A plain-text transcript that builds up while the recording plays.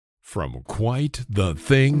From Quite the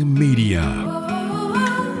Thing Media.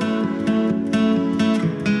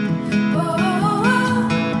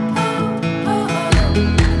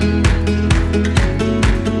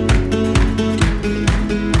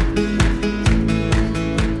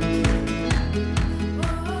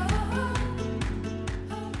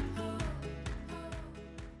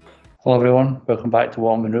 Hello everyone, welcome back to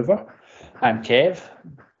What Maneuver. I'm Kev,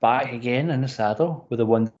 back again in the saddle with the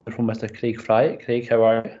wonderful Mr. Craig Fry. Craig, how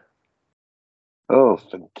are you? Oh,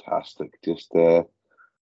 fantastic. Just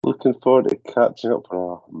looking forward to catching up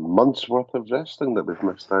on a month's worth of wrestling that we've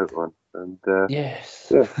missed out on. And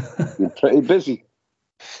Yes. yeah, been pretty busy.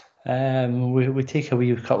 We take a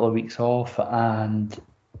wee couple of weeks off and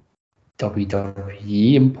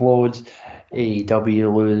WWE implodes,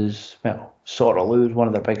 AEW lose one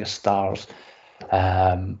of their biggest stars.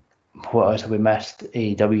 What else have we missed?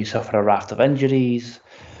 AEW suffer a raft of injuries.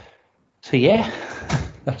 So yeah,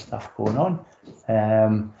 there's stuff going on.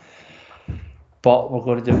 But we're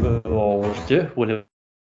going to do what we always do. We're going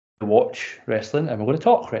to watch wrestling and we're going to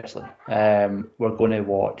talk wrestling. We're going to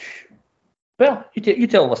watch... Well, you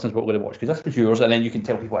tell the listeners what we're going to watch, because this was yours, and then you can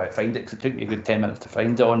tell people how to find it, because it took me a good 10 minutes to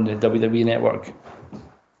find it on the WWE Network.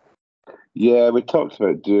 Yeah, we talked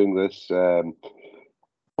about doing this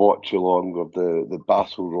watch along of the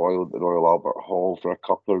Battle Royal at the Royal Albert Hall for a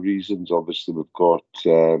couple of reasons. Obviously, we've got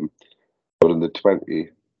we're in the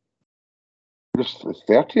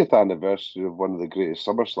 30th anniversary of one of the greatest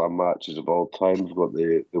SummerSlam matches of all time. We've got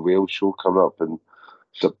the Wales show coming up in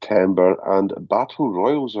September, and Battle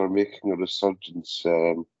Royals are making a resurgence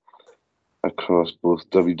across both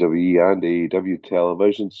WWE and AEW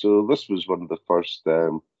television. So this was one of the first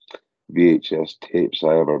VHS tapes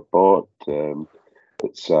I ever bought.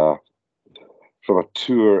 It's from a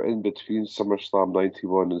tour in between SummerSlam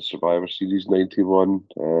 91 and Survivor Series 91.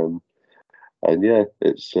 And yeah,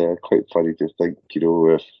 it's quite funny to think,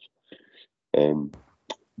 if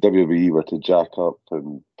WWE were to jack up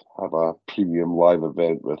and have a premium live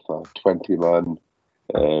event with a 20-man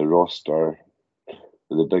roster,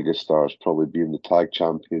 with the biggest stars probably being the tag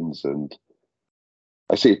champions, and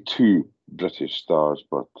I say two British stars,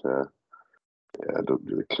 but I don't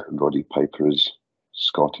really count Roddy Piper as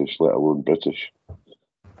Scottish, let alone British.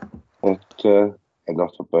 But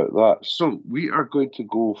enough about that. So we are going to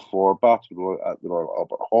go for Battle Royal at the Royal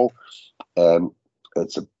Albert Hall.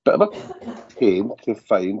 It's a bit of a pain to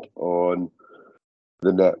find on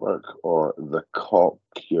the network or the COP.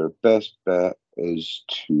 Your best bet is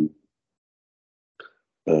to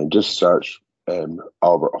just search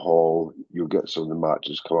Albert Hall. You'll get some of the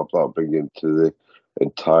matches come up. That'll bring you into the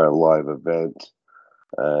entire live event.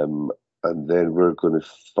 And then we're going to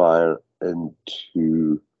fire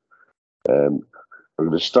into... we're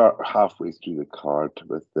going to start halfway through the card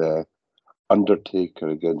with Undertaker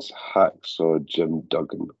against Hacksaw Jim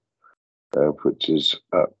Duggan, which is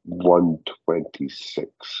at 126.06.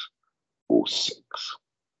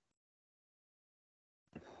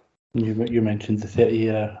 You mentioned the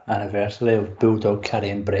 30-year anniversary of Bulldog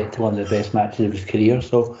carrying Brett to one of the best matches of his career,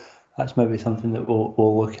 so that's maybe something that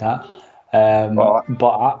we'll look at.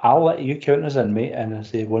 But I'll let you count us in, mate, and I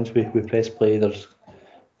say once we press play, there's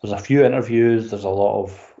a few interviews, there's a lot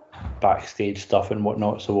of backstage stuff and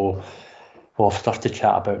whatnot, so we'll have stuff to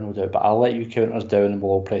chat about, no doubt. But I'll let you count us down and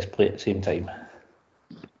we'll all press play at the same time.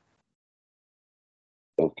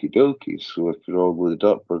 Okie dokie. So if you're all loaded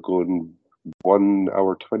up, we're going 1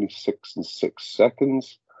 hour 26 and 6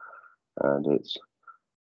 seconds. And it's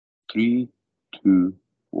 3, 2,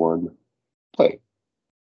 1, play.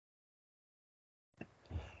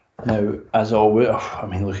 Now, as always,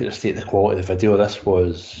 look at the state of the quality of the video. This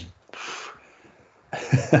was...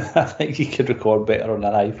 I think you could record better on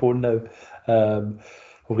an iPhone now.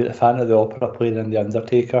 We've got the Phantom of the Opera playing in The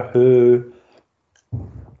Undertaker, who...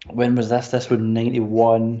 When was this? This was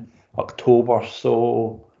 91, October,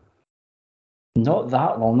 so... Not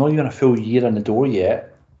that long, not even a full year in the door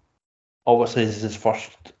yet. Obviously, this is his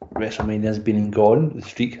first WrestleMania has been and gone. The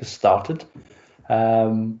streak has started.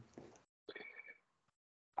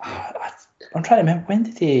 I'm trying to remember, when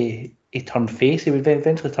did he turn face? He would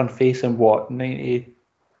eventually turn face in what, 90?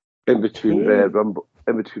 In between Rumble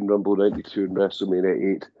 92 and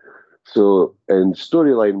WrestleMania 8. So in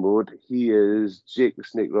storyline mode, he is Jake the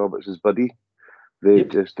Snake Roberts' buddy. They've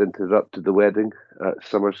just interrupted the wedding at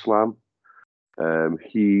SummerSlam.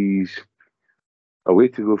 He's away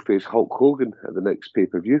to go face Hulk Hogan at the next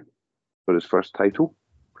pay-per-view for his first title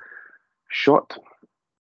shot.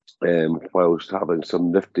 Whilst having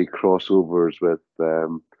some nifty crossovers with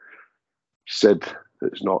Sid,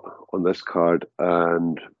 that's not on this card,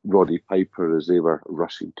 and Roddy Piper, as they were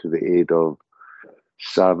rushing to the aid of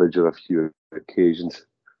Savage on a few occasions.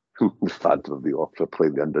 The Phantom of the Opera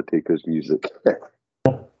playing the Undertaker's music.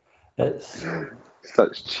 It's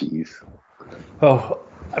such cheese. Well,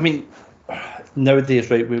 I mean,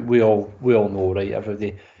 nowadays, right? We all know, right?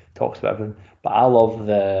 Everybody talks about everything, but I love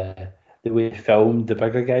the way they filmed the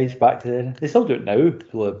bigger guys back then. They still do it now,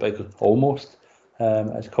 the big almost,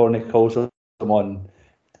 as Corny calls them on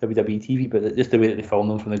WWE TV. But just the way that they film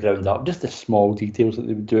them from the ground up, just the small details that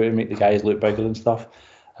they would do to make the guys look bigger and stuff.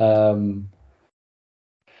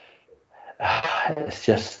 It's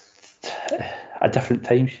just a different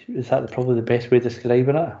time. Is that probably the best way of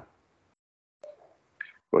describing it?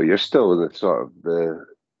 Well, you're still in the sort of the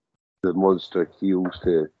monster heels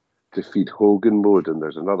to feed Hogan mode, and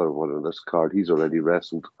there's another one on this card. He's already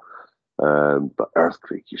wrestled, but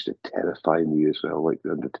Earthquake used to terrify me as well, like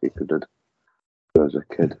the Undertaker did when I was a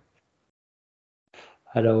kid.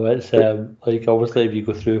 I know, it's like obviously if you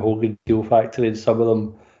go through Hogan Heel Factory, and some of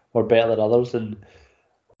them were better than others, and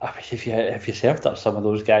I mean, if you served up some of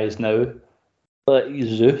those guys now, like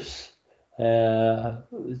Zeus, some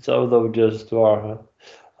of them just were.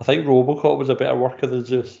 I think RoboCop was a better worker than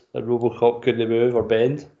Zeus, and RoboCop couldn't move or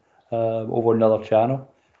bend over another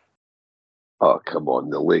channel. Oh, come on,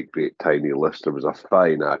 the late great Tiny Lister was a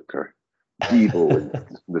fine actor. Devo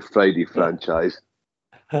in the Friday franchise.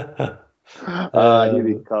 Here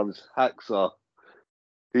he comes, Hacksaw.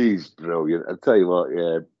 He's brilliant. I'll tell you what,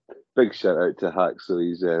 yeah, big shout out to Hacksaw.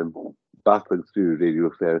 He's battling through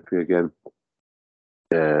radiotherapy again.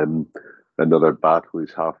 Another battle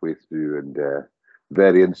he's halfway through, and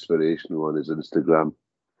very inspirational on his Instagram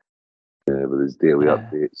with his daily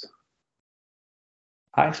updates.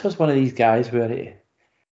 Hacksaw's one of these guys where,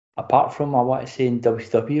 apart from, I want to say, in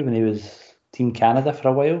WCW when he was Team Canada for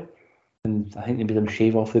a while, and I think they made him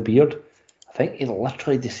shave off the beard, I think he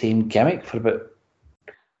literally the same gimmick for about,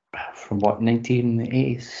 from what,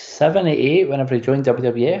 1987, 88, whenever he joined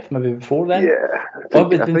WWF, maybe before then? Yeah.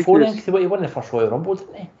 Before then, because he won the first Royal Rumble,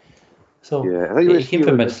 didn't he? So, yeah, I think he came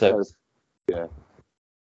from Mid-South. Yeah.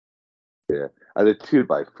 Yeah, and a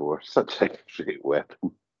 2x4, such a great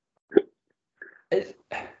weapon.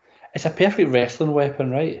 It's a perfect wrestling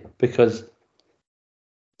weapon, right? Because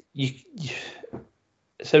you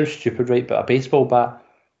it sounds stupid, right? But a baseball bat,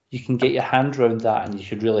 you can get your hand around that, and you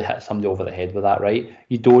should really hit somebody over the head with that, right?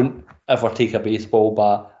 You don't ever take a baseball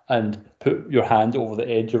bat and put your hand over the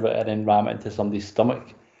edge of it and then ram it into somebody's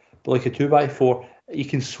stomach. But like a 2x4, you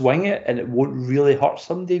can swing it and it won't really hurt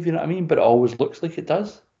somebody, if you know what I mean. But it always looks like it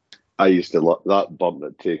does. I used to love that bump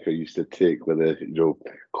that Taker used to take with a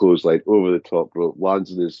clothesline over the top rope,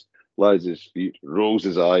 lands on his feet, rolls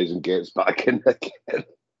his eyes, and gets back in again.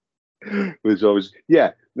 Was always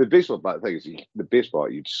the baseball bat thing is the baseball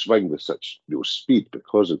you'd swing with such speed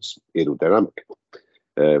because it's aerodynamic.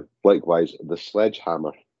 Likewise, the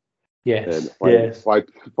sledgehammer. Yes. Why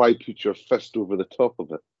put your fist over the top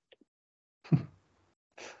of it?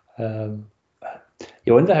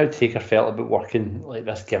 You wonder how Taker felt about working like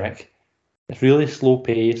this gimmick. It's really slow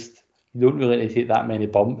paced. You don't really need to take that many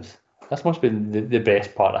bumps. This must have been the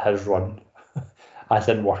best part of his run, as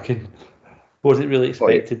in working. Wasn't really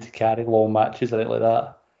expected to carry long matches or anything like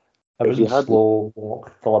that. It was a slow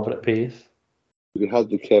walk, deliberate pace. You had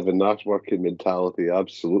the Kevin Nash working mentality,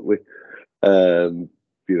 absolutely. Less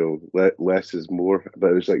is more.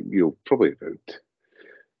 But it was like, probably about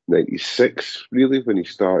 96, really, when he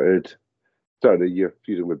started a year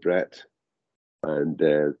feuding with Brett, and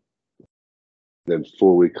then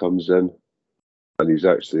Foley comes in, and he's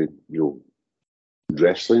actually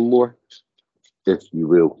wrestling more, if you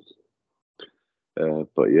will.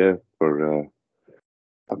 But yeah,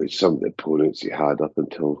 some of the opponents he had up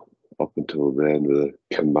until then, with the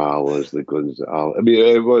Kamalas, the Gonzalez. I mean,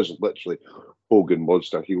 it was literally Hogan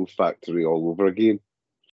Monster Heel Factory all over again.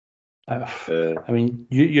 I mean,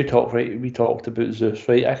 you talked, right? We talked about Zeus,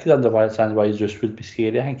 right? I could understand why Zeus would be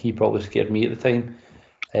scary. I think he probably scared me at the time.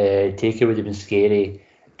 Taker would have been scary.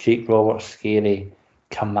 Jake Roberts scary.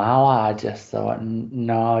 Kamala, I just thought,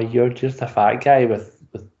 no, you're just a fat guy with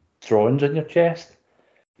drawings on your chest.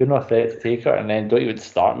 You're not a threat to Taker. And then don't even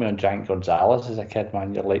start me on Giant Gonzalez as a kid,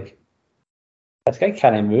 man. You're like, this guy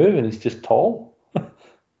can't move and he's just tall.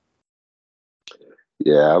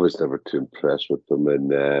 Yeah, I was never too impressed with them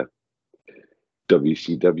in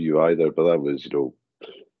WCW either, but that was,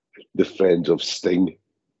 the friends of Sting.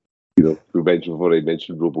 We mentioned before, I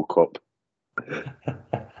mentioned RoboCop.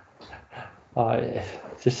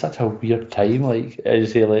 It's just such a weird time, like, as you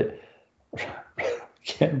say, like,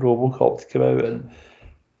 getting RoboCop to come out, and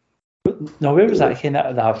No, where was that?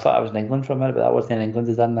 I thought I was in England for a minute, but that wasn't in England.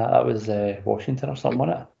 They done that. That was Washington or something,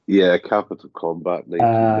 wasn't it? Yeah, Capital Combat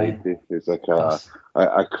 1990. It's like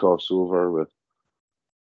a crossover with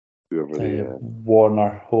whoever the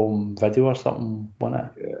Warner Home Video or something,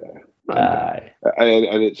 wasn't it? Yeah.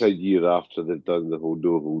 And it's a year after they've done the whole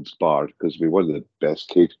No Holds Barred, because one of the best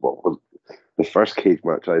cage, the first cage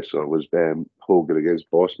match I saw was Hogan against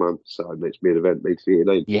Bossman, Saturday Night's Main Event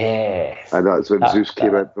 1989. Yes. And that's when Zeus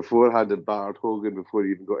came out beforehand and battered Hogan before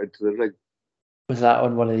he even got into the ring. Was that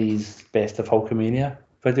on one of these Best of Hulkamania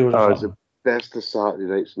videos? It was the Best of Saturday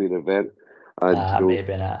Night's Main Event. And may have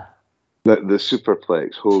been the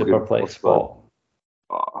Superplex, Hogan. Superplex spot.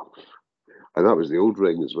 Oh. And that was the old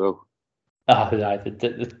ring as well.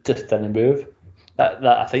 It just didn't move. That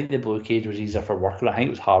I think the blue cage was easier for working. I think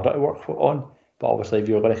it was harder to work on. But obviously, if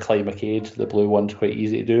you're going to climb a cage, the blue one's quite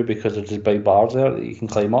easy to do because there's just big bars there that you can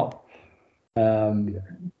climb up. Yes,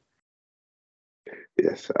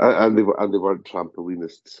 and they weren't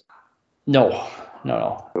trampolinists. No.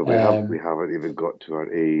 But we haven't even got to our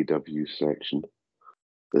AEW section.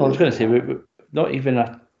 I was going to say we not even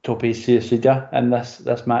a Tope Suicida in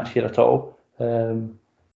this match here at all.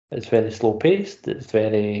 It's very slow paced.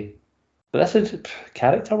 But this is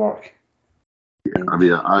character work. Yeah, I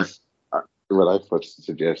mean, I when I first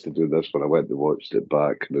suggested doing this, when I went and watched it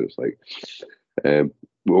back, and it was like,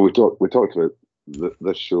 we talked about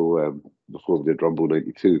this show before we did Rumble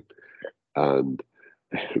 '92, and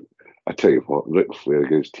I tell you what, Ric Flair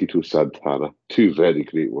against Tito Santana, two very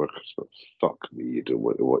great workers, but fuck me, you don't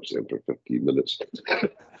want to watch them for 15 minutes.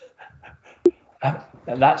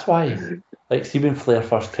 And that's why, like, see, when Flair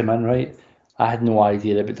first came in, right, I had no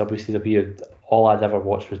idea about WCW. All I'd ever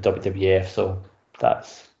watched was WWF, so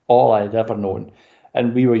that's all I'd ever known.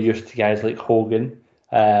 And we were used to guys like Hogan,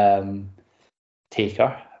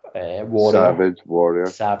 Taker, Savage,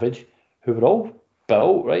 who were all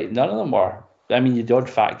built, right? None of them were. I mean, you'd odd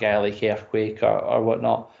fat guy like Earthquake or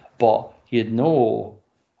whatnot, but you'd know.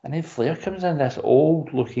 And then Flair comes in, this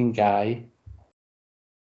old-looking guy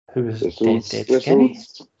who was dead skinny.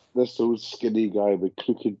 This old skinny guy with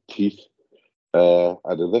crooked teeth.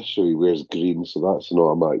 And in this show, he wears green, so that's an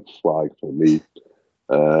automatic flag for me.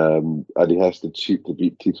 And he has to cheat to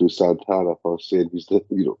beat Tito Santana for saying he's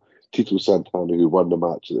Tito Santana who won the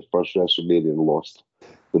match at the first WrestleMania and lost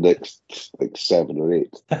the next 7 or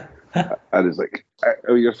 8. And it's like,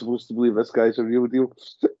 oh, you're supposed to believe this guy's a real deal?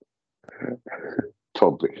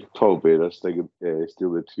 Tom Baker stealing the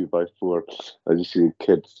 2x4. I just see a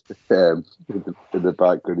kid in the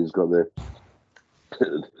background. He's got the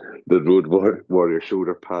Road Warrior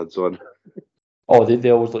shoulder pads on. Oh, they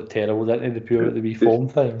always look terrible, don't they? The wee foam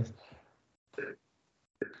things.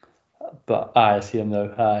 But I see him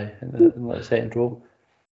now. In the second row.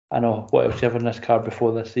 I know what else you have on this card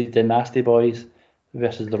before this. The Nasty Boys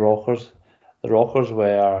versus the Rockers. The Rockers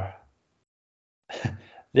were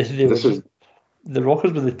the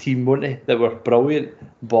Rockers were the team, weren't they? That were brilliant,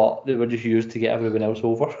 but they were just used to get everyone else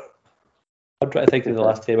over. I'm trying to think of the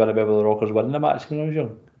last time I remember the Rockers winning a match when I was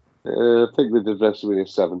young. I think they did WrestleMania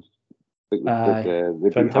 7. I think they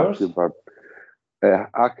beat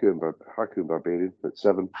Haku and Barbarian at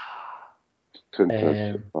 7. Twin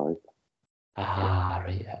Towers at 5.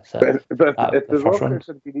 Right. That's it. But if the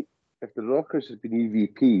Rockers had been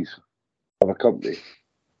EVPs of a company,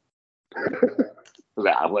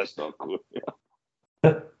 let's not go there.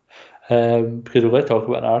 Because we're going to talk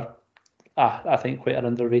about I think quite an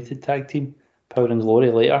underrated tag team, Power and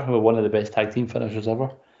Glory later, who were one of the best tag team finishers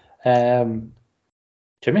ever.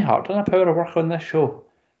 Jimmy Hart done a power of work on this show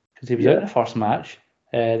because he was out in the first match,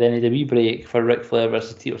 then he had a wee break for Ric Flair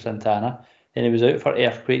versus Tito Santana, then he was out for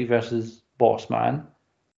Earthquake versus Bossman.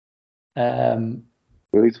 Well,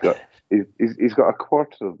 he's got a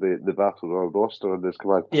quarter of the Battle Royal roster on this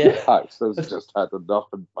command. Yeah, Hacksaws just had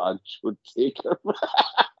enough and Banch would take him.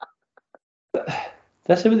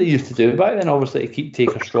 That's what they used to do back then. Obviously, to keep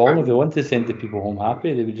Taker strong, if they wanted to send the people home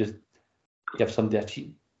happy, they would just give somebody a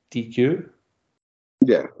cheap DQ.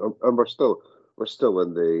 Yeah, and we're still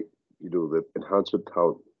in the the enhancement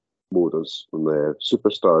talent modus from the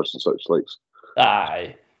superstars and such likes.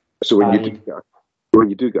 Aye. So when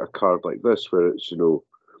you do get a card like this, where it's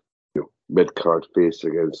mid card face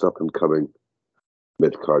against up and coming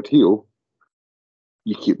mid card heel,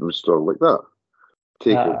 you keep them strong like that.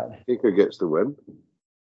 Taker gets the win,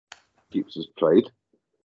 keeps his pride.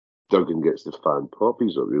 Duggan gets the fan pop.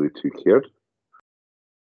 He's not really too cared.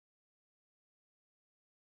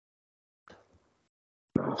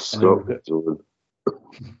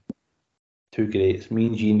 Two greats.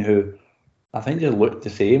 Mean Gene, who I think they looked the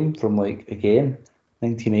same from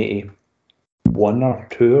 1980 1 or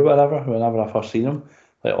 2 or whatever, whenever I first seen him,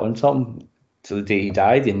 like on something, to the day he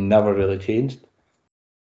died, he never really changed.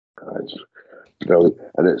 It's brilliant.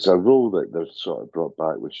 And it's a role that they've sort of brought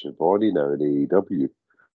back with Shivani now in AEW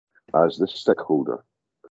as the stick holder.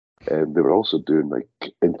 And they were also doing like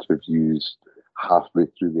interviews halfway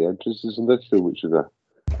through the entrances in this show, which is a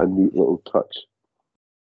neat little touch.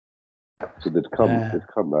 So they'd come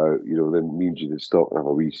out, then me and Gene would stop and have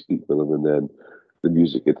a wee speak with them, and then the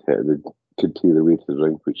music would hit and they'd continue their way to the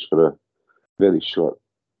ring, which for a very short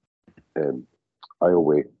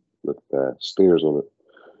aisleway with stairs on it.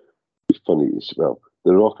 It'd be funny as well.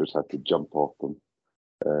 The Rockers had to jump off them.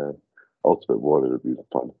 Ultimate Warrior would be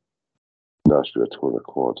fun. Nash would have torn a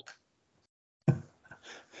quad.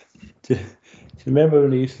 Do you remember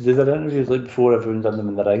when they used to do their interviews like before everyone's in them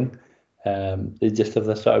in the ring? They just have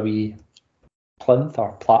this sort of wee plinth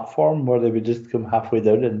or platform where they would just come halfway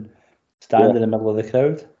down and stand in the middle of the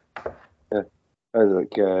crowd. Yeah,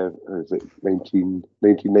 like it was like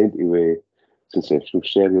 1990 way sensational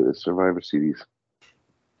Sherry at the Survivor Series.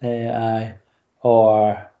 Aye,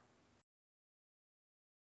 or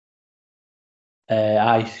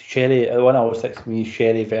Sherry. The one I always sticks to me is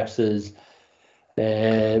Sherry versus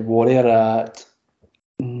Warrior at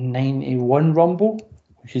 91 Rumble,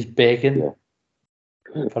 which is begging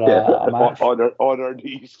for a match. On our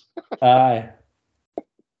knees. Aye.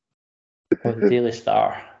 Or the Daily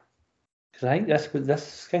Star. Because I think this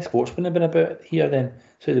Sky Sports wouldn't have been about here then.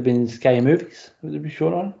 So it would have been Sky Movies that would be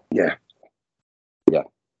shown on. Yeah.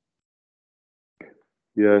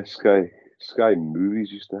 Yeah, Sky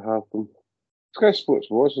Movies used to have them. Sky Sports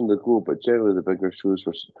was on the go, but generally the bigger shows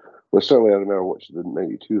were certainly, I remember watching the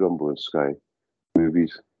 92 Rumble and Sky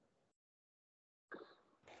Movies.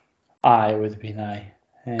 Aye, it would have been aye.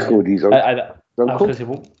 Cody's I was going to say,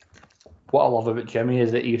 what I love about Jimmy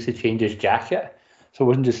is that he used to change his jacket. So it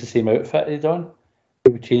wasn't just the same outfit he'd on.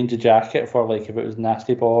 He would change the jacket for like if it was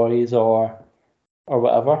Nasty Boys or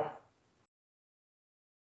whatever.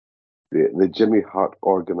 The Jimmy Hart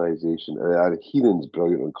organisation, and Heenan's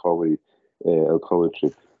brilliant on commentary.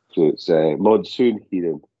 So it's Monsoon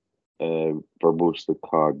Heenan for most of the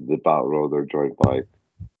card. The Battle Royal, they're joined by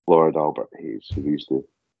Lord Albert Hayes, who used to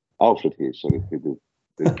Alfred Hayes, sorry, who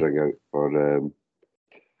they bring out for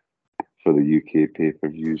the UK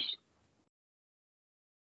pay-per-views.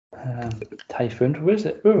 Typhoon,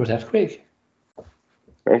 where was Earthquake?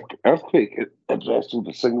 Earthquake addressed in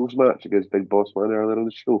the singles match against Big Boss Man earlier on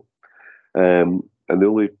the show. And the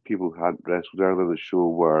only people who hadn't wrestled earlier on the show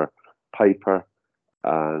were Piper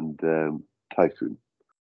and Typhoon.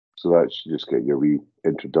 So that should just get your wee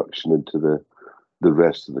introduction into the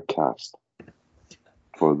rest of the cast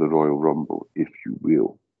for the Royal Rumble, if you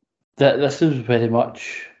will. This is very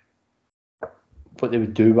much what they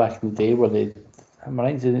would do back in the day, where they, am I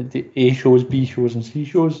right, the A shows, B shows, and C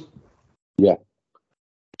shows? Yeah.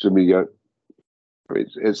 So I mean,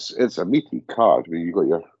 it's a meaty card. I mean, you got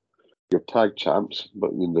your tag champs,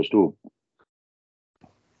 but I mean, there's no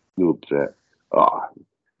Brett.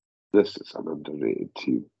 This is an underrated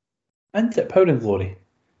team. Isn't it Power and Glory?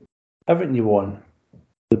 Everything you want.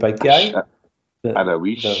 The big guy. And a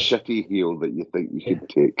wee shitty heel that you think you could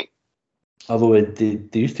take. Although they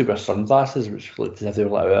used to wear sunglasses, which looked as if they were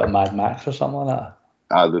like out of Mad Max or something like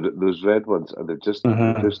that. Those red ones, and they've just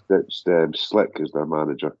ditched Slick as their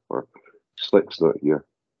manager, or Slick's not here.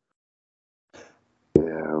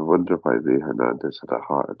 Yeah, I wonder why Ray Hernandez had a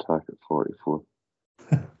heart attack at 44.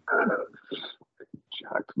 Jacked,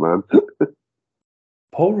 man.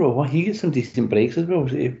 Paul Rowe, he gets some decent breaks as well.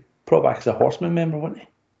 He brought back as a Horseman member, wasn't he?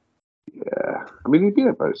 Yeah, I mean, he'd been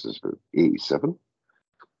about since about 87.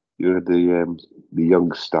 You had the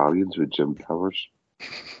Young Stallions with Jim Powers.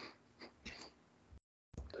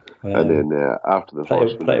 And then after the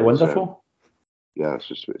Horseman... Pretty Wonderful? Yeah, it's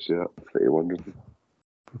just what that. Pretty Wonderful.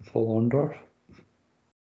 Full Ondorf.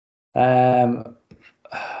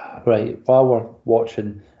 Right, while we're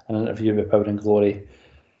watching an interview with Power and Glory,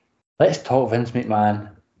 let's talk Vince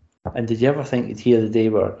McMahon. And did you ever think you'd hear the day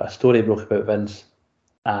where a story broke about Vince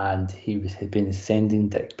and had been sending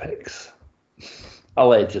dick pics?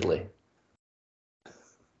 Allegedly.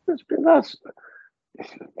 There's been that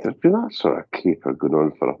sort of caper going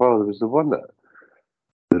on for a while. There was the one that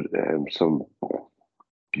some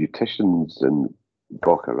beauticians in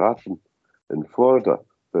Boca Raton in Florida,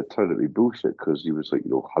 but it turned out to be bullshit because he was like,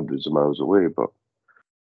 hundreds of miles away. But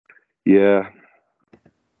yeah,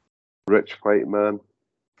 rich white man.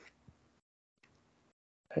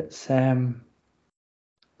 It's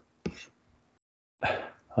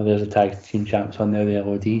there's a tag team champs on there, the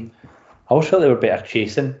LOD. I always felt they were better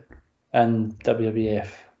chasing in WWF,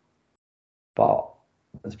 but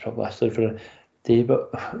It's probably a story for a day. But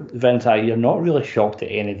Vince, you're not really shocked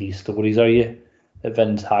at any of these stories, are you? That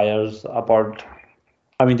Vince hires a bird.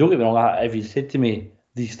 I mean, don't get me wrong. If you said to me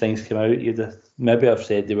these things came out, you'd maybe have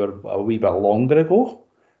said they were a wee bit longer ago,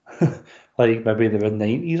 like maybe in the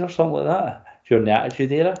mid-90s or something like that, during the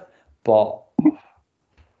Attitude Era. But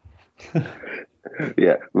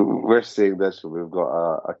yeah, we're saying this when we've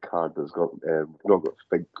got a card that's got we've not got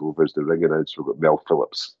Finko as the ring announcer. We've got Mel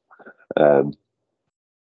Phillips, part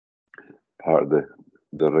of the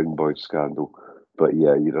Ring Boy scandal. But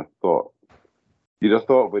yeah, you'd have thought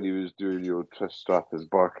when he was doing your Trish Stratus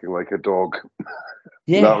barking like a dog,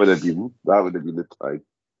 yeah, that would have been the time.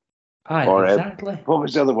 Aye, or exactly. What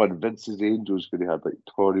was the other one? Vince's Angels, when he had like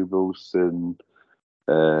Tori Wilson,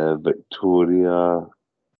 Victoria.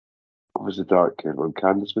 What was the dark hair one?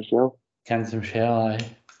 Candice Michelle? Candice Michelle, aye.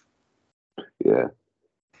 Yeah.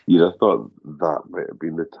 You'd have thought that might have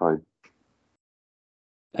been the time.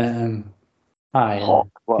 Aye.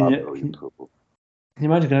 Can you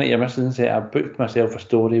imagine going at your missus and say, I booked myself a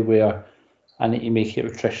story where I need to make it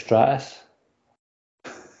with Trish Stratus?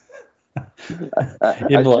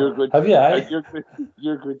 You're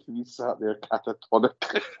going to be sat there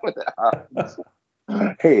catatonic when it happens.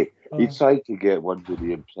 Hey, he tried to get one with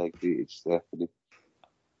the impregnated Stephanie.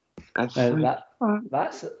 That's a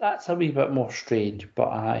wee bit more strange, but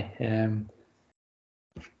aye.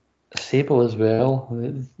 Sable as well.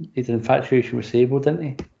 He did infatuation with Sable, didn't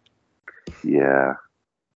he? Yeah.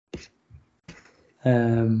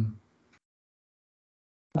 I'm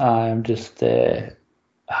just as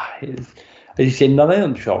you say, none of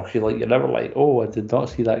them shocks you. Like, you're never like, oh, I did not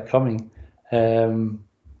see that coming.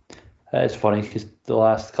 It's funny because the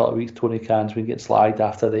last couple of weeks Tony Khan's been getting slagged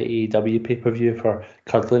after the AEW pay-per-view for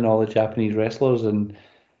cuddling all the Japanese wrestlers, and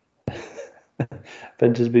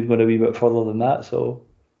Vince has been going a wee bit further than that. So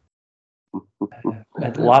a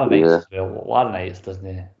lot of nights as well. A lot of nights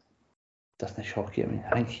doesn't shock you. I mean,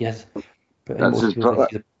 I think he has. But that's his brother.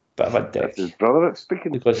 He's a bit of a dick. That's his brother that's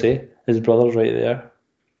speaking. You've got to say, his brother's right there.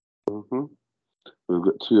 Mm-hmm. We've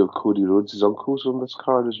got two of Cody Rhodes' uncles on this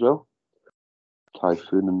card as well.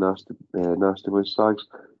 Typhoon and Nasty Mustaches.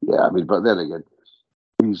 Yeah, I mean, but then again,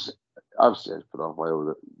 I've said for a while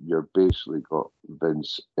that you're basically got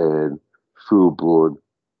Vince in full-blown,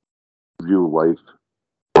 real-life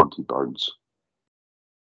Monty Burns.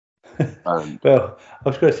 And well, I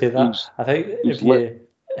was going to say that. I think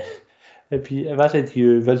if I said to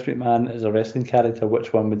you, Vince McMahon is a wrestling character,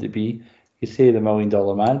 which one would it be? You say the $1 Million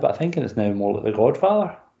Man, but I think it's now more like the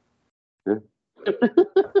Godfather. Yeah.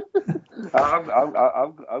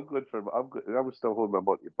 I'm good for him. I'm still holding my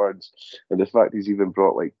Monty Burns, and the fact he's even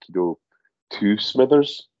brought two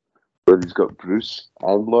Smithers, where he's got Bruce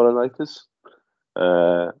and Laurinaitis,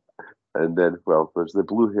 and then there's the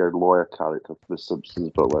blue-haired lawyer character from The Simpsons,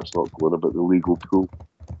 but let's not go on about the legal pool.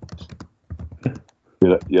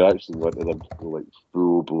 You're actually wanting them to go like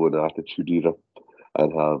full-blown Attitude Era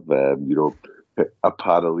and have a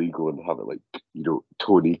paralegal and have it like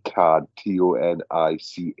Tony Khan,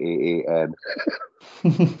 TONICAAN.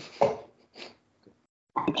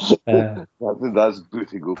 That's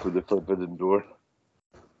booting open the forbidden door.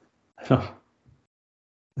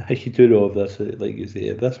 You do know of this, like you say.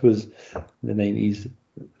 If this was the 90s,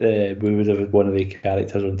 we would have had one of the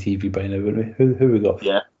characters on TV by now, wouldn't we? Who we got?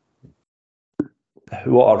 Yeah.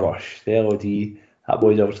 What a Rush. The LOD. That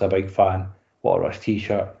boy's obviously a big fan. What a Rush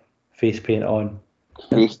t-shirt. Face paint on.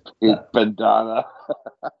 Face paint bandana.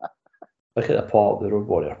 Look at the pop, the Road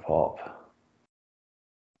Warrior pop.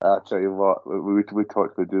 I tell you what, we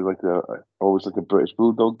talked about doing always like a British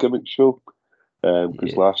Bulldog gimmick show.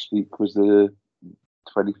 Because last week was the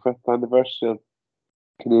 25th anniversary of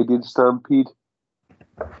Canadian Stampede.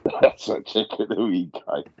 That's a chicken the wee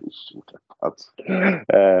guy.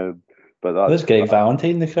 But there's Greg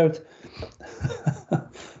Valentine in the crowd.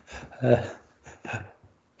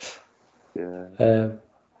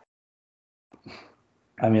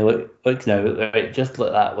 I mean, look now, right, just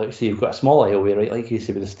like that. Look, so you've got a small aisleway, right, like you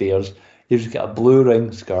see with the stairs. You've just got a blue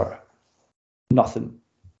ring skirt. Nothing.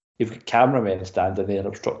 You've got cameramen standing there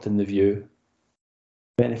obstructing the view.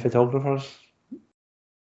 Many photographers.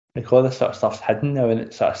 Like all this sort of stuff's hidden now, and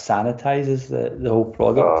it sort of sanitizes the whole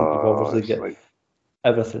product. And you've obviously get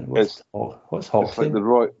everything. What's Hawks? It's like the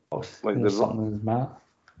Royal, like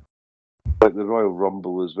the Royal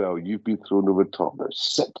Rumble as well. You've been thrown over the top. Now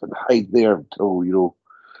sit and hide there until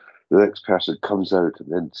the next person comes out,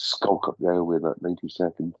 and then skulk up the aisle in that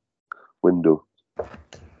 90-second window.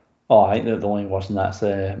 Oh, I think that the only worse than that's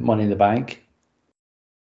Money in the Bank.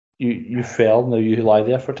 You fell, now you lie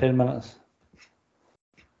there for 10 minutes.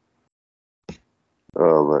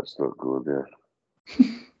 Oh, let's not go there.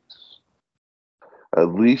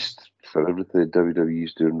 At least for everything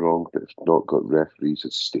WWE's doing wrong, they've not got referees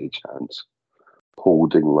as stagehands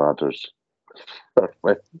holding ladders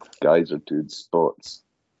when guys are doing spots.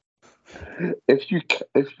 If you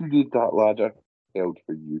need that ladder held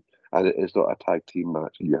for you, and it is not a tag team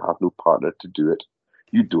match, and you have no partner to do it,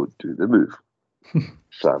 you don't do the move.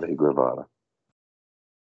 Sammy Guevara.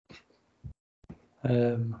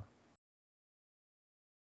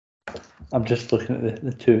 I'm just looking at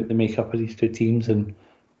the makeup of these two teams, and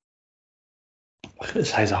look at the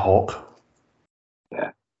size of Hawk.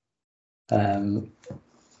 Yeah.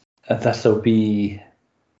 This will be,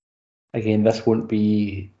 again, this won't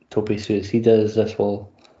be Tope Suicidas. I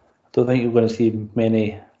don't think you're going to see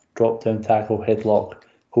many drop down tackle, headlock,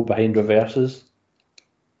 go behind reverses.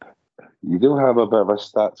 You do have a bit of a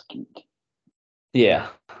stats geek. Yeah.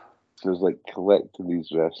 So it was like collecting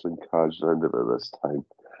these wrestling cards around about this time.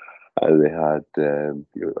 And they had,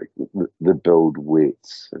 the build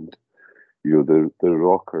weights, and the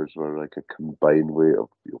rockers were like a combined weight of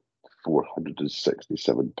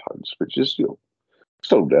 467 pounds, which is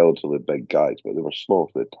still relatively big guys, but they were small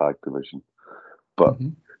for the tag division. But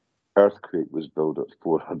Earthquake was billed at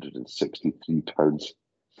 463 pounds,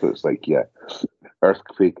 so it's like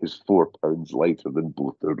Earthquake is 4 pounds lighter than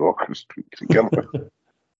both the rockers put together.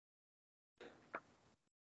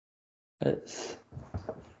 It's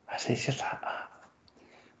just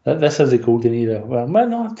this is the golden era. Well,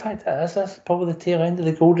 no, in fact, is this probably the tail end of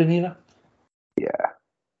the golden era?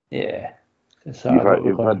 Yeah. You've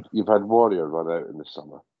had Warrior run out in the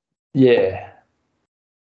summer. Yeah.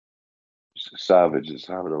 Savage is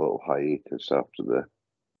having a little hiatus after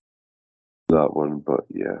that one, but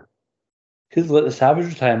yeah. Because the Savage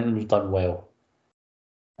retirement was done well.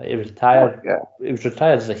 Like, he was retired. He was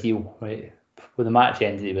retired as a heel, right? When the match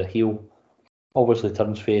ended, he was a heel. Obviously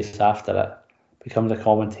turns face after it, becomes a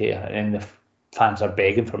commentator, and the fans are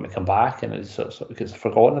begging for him to come back, and it sort of gets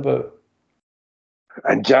forgotten about.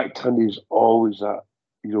 And Jack Tunney's always that,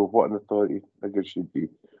 what an authority figure should be.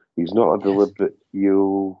 He's not a deliberate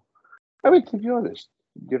heel. I mean, to be honest,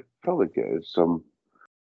 you're probably getting some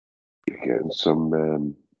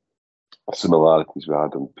similarities with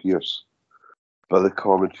Adam Pearce, but the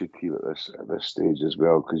commentary team at this stage as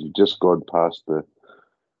well, because you've just gone past the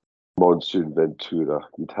Monsoon Ventura.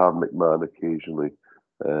 You'd have McMahon occasionally.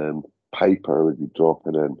 Piper would be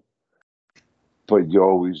dropping in, but you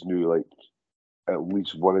always knew at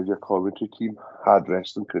least one of your commentary team had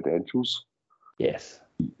wrestling credentials. Yes.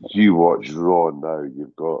 You watch Raw now.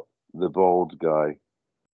 You've got the bald guy.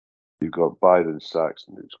 You've got Byron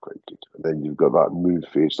Saxton, who's quite good, and then you've got that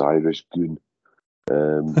moon-faced Irish goon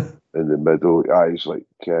in the middle. He's like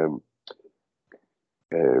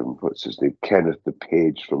what's his name? Kenneth the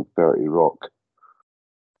Page from 30 Rock.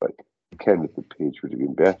 Like, Kenneth the Page would have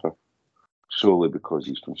been better, solely because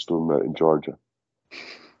he's from Stone Mountain, Georgia.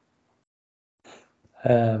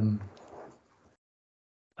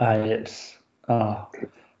 It's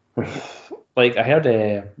like I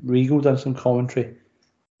heard Regal done some commentary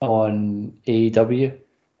on AEW,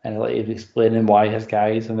 and he was explaining why his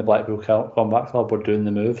guys in the Blackpool Combat Club were doing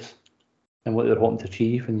the moves and what they were hoping to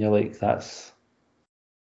achieve, and you're like, that's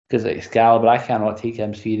because Excalibur, I cannot take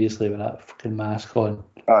him seriously with that fucking mask on.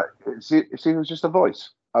 See, it was just a voice.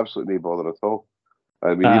 Absolutely no bother at all.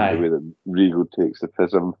 I mean, even the way that Regal takes the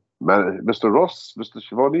pism, Mr. Ross, Mr.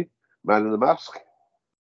 Schiavone, man in the mask.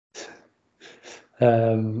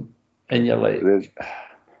 And you're like,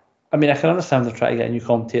 I mean, I can understand they're trying to get a new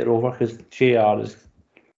commentator over because JR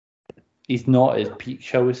he's not his peak,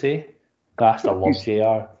 shall we say. I still love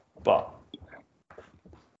JR, but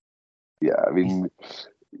yeah, I mean,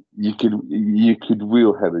 you could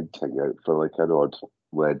wheel him and King out for like an odd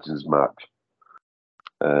Legends match.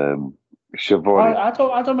 Schiavone. I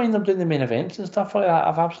don't mind them doing the main events and stuff like that.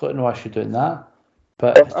 I've absolutely no issue doing that.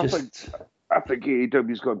 But I think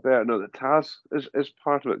AEW's got better now that Taz is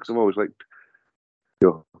part of it, because I've always liked,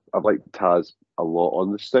 I've liked Taz a lot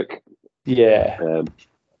on the stick. Yeah.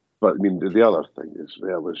 But I mean, the other thing is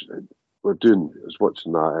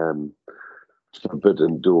watching that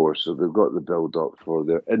Forbidden Door. So they've got the build up for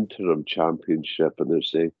their interim championship, and they're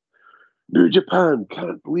saying, New Japan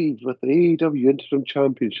can't believe with the AEW interim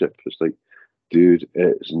championship. It's like, dude,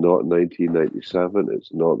 it's not 1997.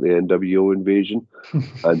 It's not the NWO invasion.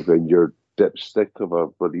 And when your dipstick of a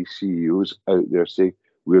bloody CEO's out there saying,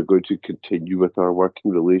 we're going to continue with our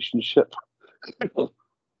working relationship.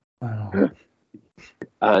 Wow.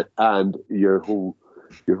 And your whole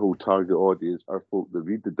target audience are folk that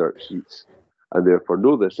read the dirt sheets and therefore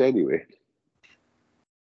know this anyway.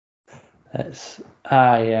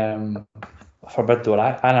 Forbidden Door.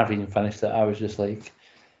 I never even finished it. I was just like,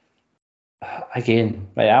 again,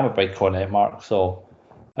 right, I'm a big Cornette mark, so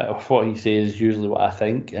what he says is usually what I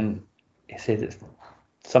think, and he said it's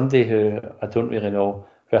somebody who I don't really know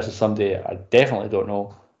versus somebody I definitely don't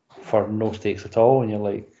know for no stakes at all, and you're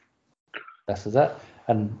like, this is it.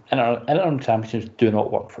 And interim championships do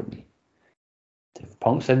not work for me. If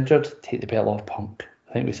Punk's injured, take the belt off Punk.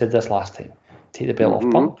 I think we said this last time. Take the belt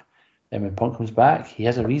off Punk. And when Punk comes back, he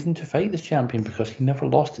has a reason to fight this champion because he never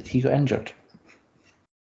lost it. He got injured.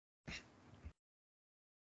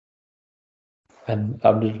 And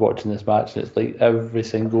I'm just watching this match, and it's like every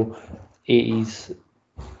single 80s,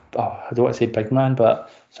 I don't want to say big man,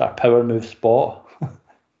 but sort of power move spot.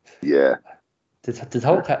 Yeah. Did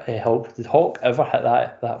Hulk ever hit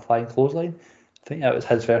that flying clothesline? I think that was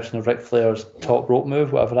his version of Ric Flair's top rope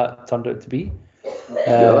move, whatever that turned out to be.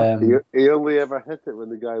 He only ever hit it when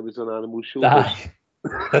the guy was on Animal shoulders.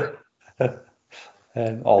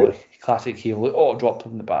 The classic heel. Dropped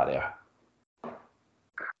him in the barrier.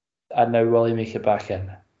 And now will he make it back in?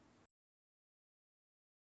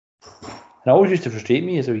 And it always used to frustrate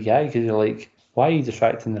me as a wee guy because you're like, why are you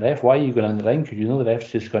distracting the ref? Why are you going in the ring? Because you know the ref's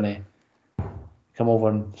just going to come over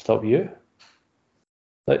and stop you.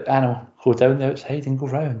 Like, Animal, go down the outside and go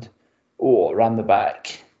round. Around the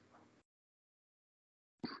back.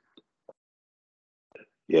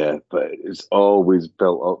 Yeah, but it's always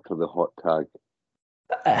built up for the hot tag.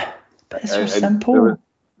 But it's so simple.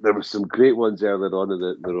 There were some great ones earlier on in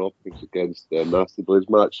the Raw against the Nasty Boys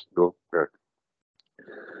match.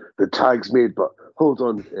 The tag's made, but hold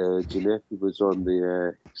on, Jannetty was on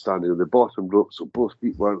the standing on the bottom rope, so both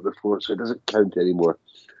feet were on the floor, so it doesn't count anymore.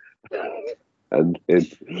 And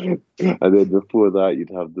then before that, you'd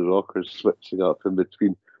have the Rockers switching up in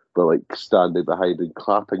between, but like standing behind and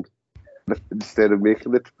clapping instead of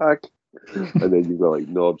making the tag. And then you've got like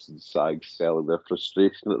Knobs and Sags selling their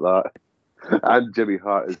frustration at that. And Jimmy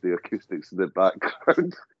Hart as the acoustics in the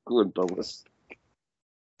background going ballistic.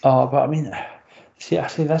 But I mean, see,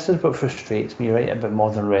 this is what frustrates me, right, about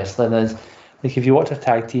modern wrestling is, like, if you watch a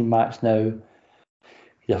tag team match now,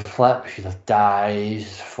 you have flips, you have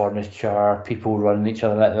dives, furniture, people running each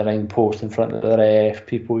other at the ring post in front of the ref,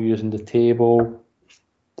 people using the table,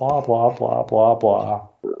 blah, blah, blah, blah, blah.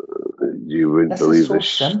 You wouldn't believe this is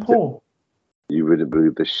so simple. You wouldn't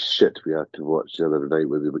believe the shit we had to watch the other night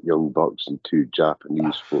with the Young Bucks and two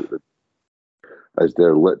Japanese folk as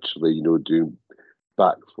they're literally, doing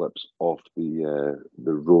backflips off the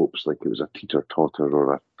ropes like it was a teeter-totter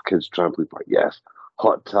or a kid's trampoline park. Yes,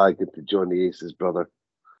 hot tag into Johnny Ace's brother.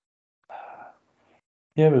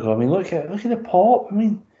 Here we go. I mean, look at the pop. I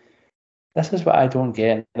mean, this is what I don't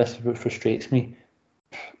get. This is what frustrates me.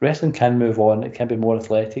 Wrestling can move on. It can be more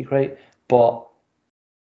athletic, right? But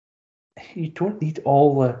you don't need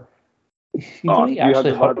all the. You don't need to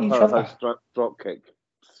actually hurt each other. Drop kick.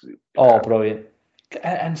 Brilliant!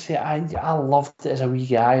 And see, I loved it as a wee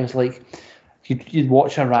guy. It's like you'd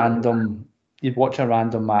watch a random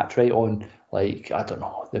match, right, on, like, I don't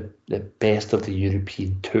know, the best of the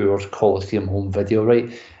European tours Coliseum home video,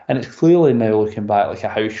 right, and it's clearly now looking back like a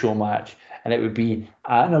house show match, and it would be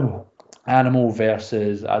Animal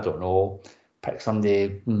versus, I don't know, pick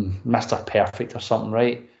somebody, Mr. Perfect or something,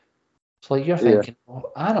 right? So like you're thinking,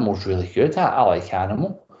 Animal's really good. I like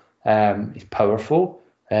Animal. He's powerful.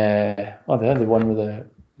 The one with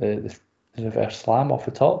the reverse slam off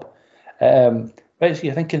the top. Right, so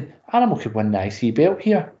you're thinking Animal could win the IC belt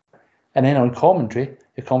here, and then on commentary,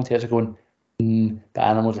 the commentators are going, "The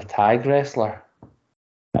Animal's a tag wrestler.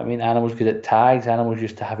 I mean, Animal's good at tags. Animal's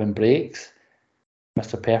used to having breaks.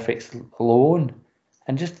 Mr. Perfect's alone,"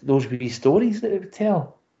 and just those wee stories that it would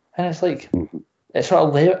tell, and it's like it's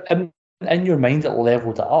sort of in your mind, it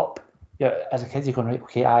leveled it up. Yeah, as a kid, you're going, right,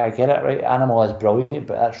 okay, I get it, right? Animal is brilliant,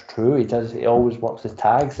 but that's true. He always works his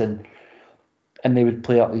tags, and they would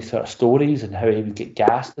play up these sort of stories and how he would get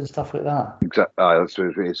gassed and stuff like that. Exactly. That's what I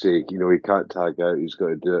was going to say. He can't tag out. He's got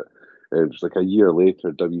to do it. It was like a year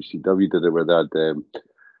later, WCW did it where they had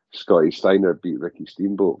Scotty Steiner beat Ricky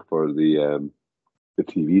Steamboat for the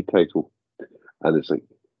TV title, and it's like,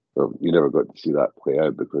 well, you never got to see that play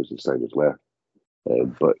out because the Steiners left.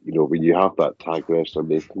 But when you have that tag wrestler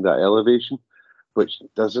making that elevation, which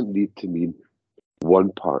doesn't need to mean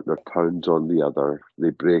one partner turns on the other,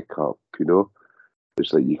 they break up.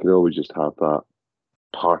 It's like you can always just have that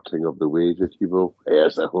parting of the ways, if you will.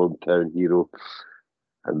 As a hometown hero,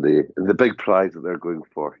 and the big prize that they're going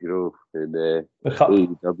for, in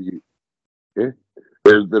AEW. Yeah,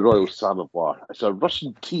 the Royal Samovar. It's a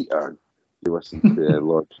Russian tea urn. You listen to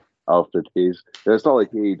Lord Alfred Hayes. It's not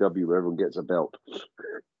like AEW where everyone gets a belt.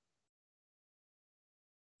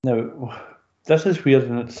 No, this is weird,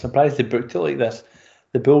 and I'm surprised they booked it like this.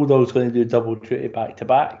 the Bulldog's going to do double duty back to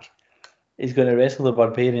back. He's going to wrestle the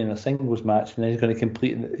Barbarian in a singles match, and then he's going to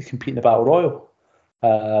compete in the Battle Royal.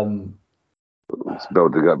 It's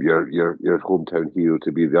building up your hometown hero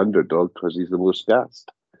to be the underdog because he's the most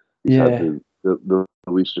gassed. He's had the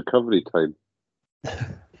least recovery time.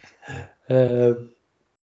 But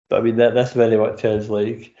I mean, this very much is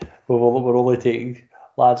like we're only taking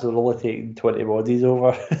 20 bodies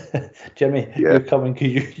over. Jimmy, you're coming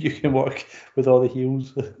because you can work with all the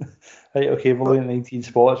heels. Right, okay, we're only at 19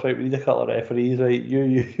 spots, right? We need a couple of referees, right?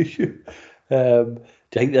 You. Do you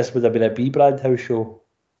think this would have been a B-brand house show?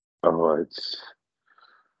 Oh,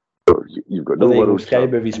 you've got no world Sky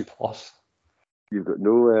Movies Plus. You've got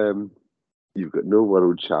no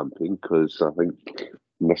world champion because I think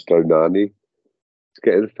Mr. Nani is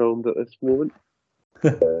getting filmed at this moment.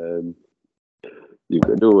 You've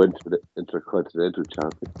got no intercontinental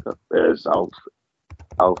champion. There's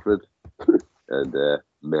Alfred and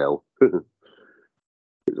Mel. I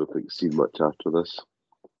don't think seen much after this.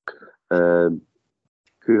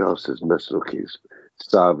 Who else is missing? Okay,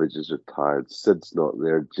 Savage is retired. Sid's not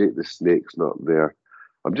there. Jake the Snake's not there.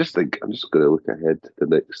 I'm just going to look ahead to the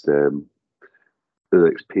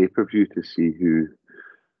next pay-per-view to see who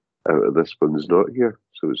out of this one's not here.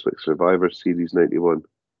 So it's like Survivor Series 91.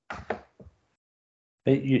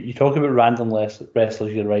 You talk about random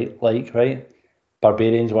wrestlers you're right?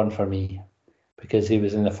 Barbarian's one for me because he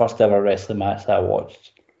was in the first ever wrestling match that I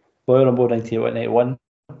watched. Royal Rumble 1991,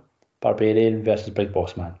 Barbarian versus Big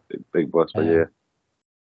Boss Man. Big Boss Man, yeah.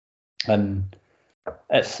 And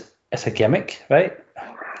it's a gimmick, right?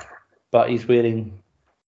 But he's wearing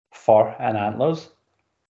fur and antlers,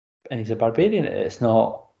 and he's a barbarian. It's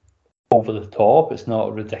not over the top. It's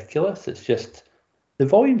not ridiculous. It's just the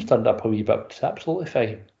volume's turned up a wee bit. It's absolutely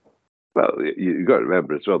fine. Well, you got to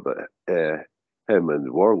remember as well that him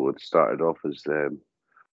and Warlord started off as the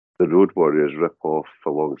Road Warriors rip-off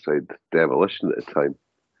alongside Demolition at the time.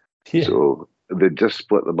 Yeah. So they just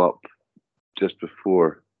split them up just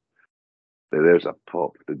before. There's a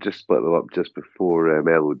pop. They just split them up just before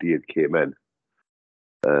LOD had came in.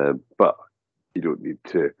 But you don't need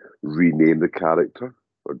to rename the character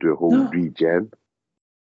or do a whole regen.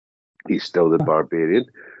 He's still the Barbarian.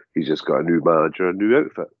 He's just got a new manager, a new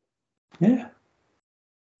outfit. Yeah.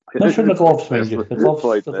 Not sure the gloves, mind you. The gloves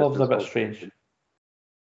are a bit strange.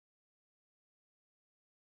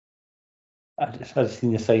 I just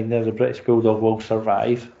seen the sign there, the British Bulldog will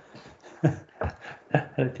survive. And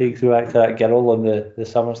it takes me back to that girl on the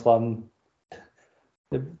SummerSlam.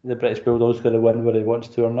 The British Bulldog's going to win whether he wants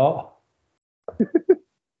to or not.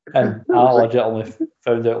 And I legitimately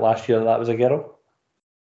found out last year that was a girl.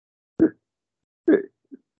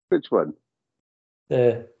 Which one?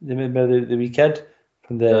 The wee kid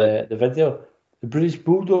from the video. The British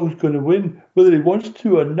Bulldog's going to win whether he wants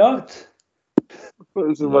to or not. What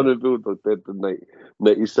was the one who Bulldog did the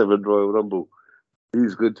 97 Royal Rumble?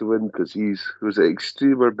 He's going to win because was it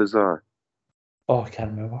Extreme or Bizarre? Oh, I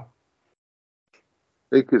can't remember. I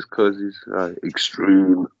think it's because he's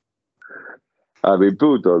Extreme. I mean,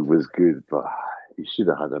 Bulldog was good, but he should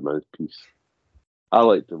have had a mouthpiece. I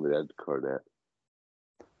liked him with Ed Cornette.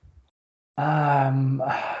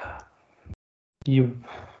 You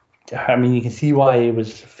can see why he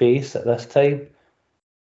was face at this time.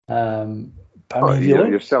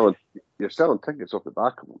 You're selling tickets off the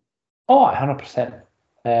back of him. Oh, 100%.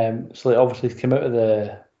 So obviously he's come out of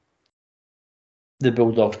the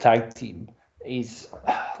Bulldogs tag team. He's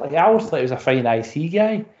I always thought he was a fine IC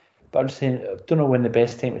guy, but I'm just saying I don't know when the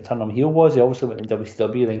best time to turn him heel was. He obviously went to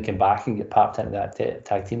WCW, then came back and get papped into that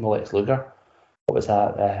tag team with Lex Luger. What was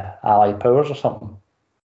that? Allied Powers or something?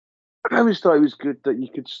 I always thought it was good that you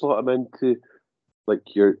could slot him into like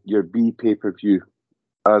your B pay-per-view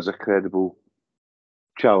as a credible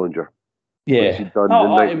challenger. Yeah, it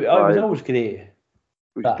was always great.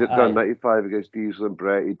 Which he done 95 against Diesel and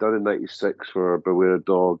Brett. He'd done in 96 for Beware a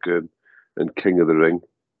Dog and King of the Ring.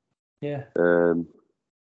 Yeah. And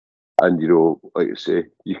like I say,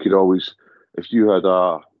 you could always, if you had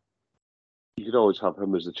you could always have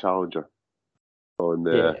him as the challenger on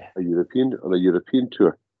a European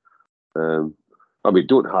tour.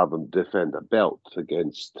 Don't have him defend a belt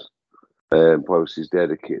against whilst he's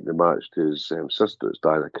dedicating the match to his sister that's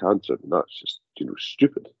dying of cancer. And that's just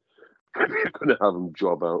stupid. You're going to have him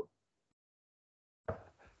job out.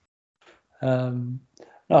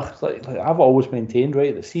 Like I've always maintained,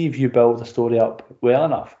 right, that see if you build the story up well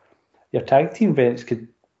enough, your tag team events could,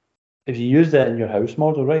 if you use that in your house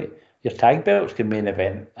model, right, your tag belts can main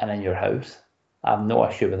event and in your house. I have no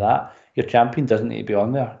issue with that. Your champion doesn't need to be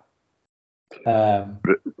on there.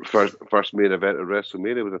 First main event of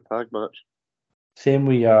WrestleMania was a tag match. same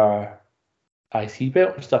with your IC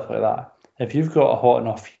belt and stuff like that. If you've got a hot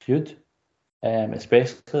enough feud,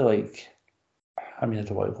 especially like, I mean, I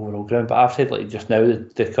don't want to go over all ground, but I've said like just now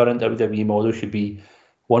the current WWE model should be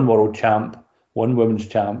one world champ, one women's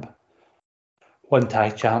champ, one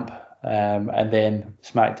tag champ, and then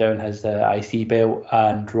SmackDown has the IC belt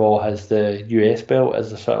and Raw has the US belt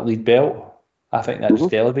as the sort of lead belt. I think that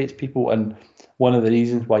just elevates people, and one of the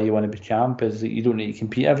reasons why you want to be champ is that you don't need to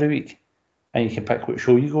compete every week, and you can pick what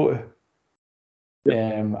show you go to.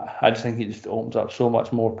 I just think it just opens up so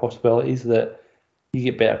much more possibilities that you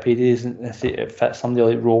get better paydays, and it fits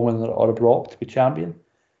somebody like Roman or a Brock to be champion.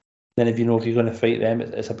 Then if you know if you're going to fight them,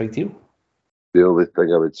 it's a big deal. The only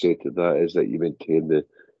thing I would say to that is that you maintain the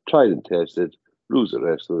tried and tested rules of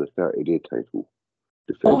wrestling, the 30-day title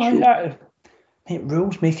defense.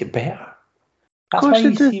 Rules make it better. That's why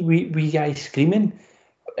you see we guys screaming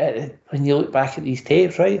when you look back at these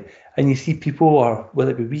tapes, right? And you see people, or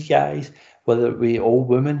whether it be we guys, whether it be all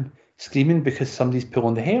women, screaming because somebody's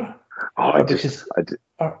pulling the hair. Or they're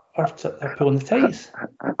pulling the tights.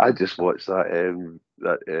 I just watched that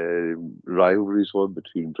rivalries one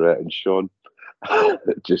between Brett and Sean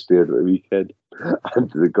just there at the weekend,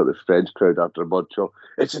 and they got the French crowd after a mud chop.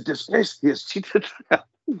 It's a disgrace. He has cheated.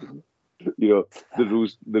 The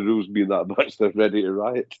rules mean that much. They're ready to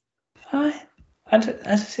riot. Aye. And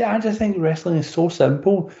as I say, I just think wrestling is so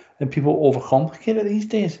simple, and people overcomplicate it these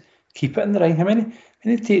days. Keep it in the ring. How many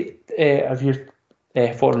of your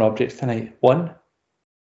foreign objects tonight? One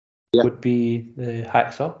would be the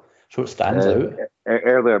hacksaw, so it stands out.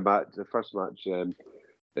 Earlier match, the first match,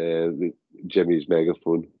 Jimmy's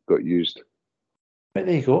megaphone got used. But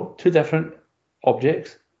there you go, two different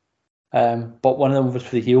objects. But one of them was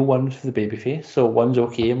for the heel, one was for the babyface. So one's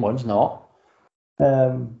okay and one's not.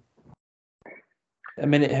 How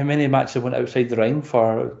many matches went outside the ring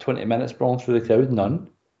for 20 minutes brawling through the crowd? None.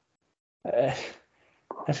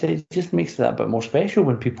 I say it just makes it a bit more special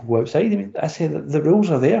when people go outside. I mean, I say that the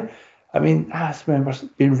rules are there. I mean, I remember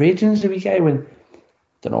being raging as a wee guy when,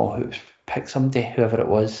 don't know who picked somebody, whoever it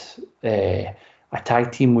was, a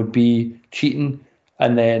tag team would be cheating,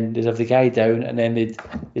 and then they'd have the guy down, and then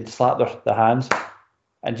they'd slap their hands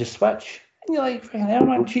and just switch. And you're like, freaking hell,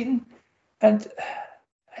 man, cheating. And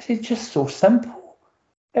I say, just so simple.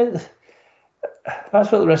 That's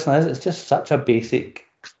what the wrestling is. It's just such a basic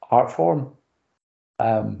art form.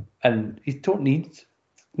 And you don't need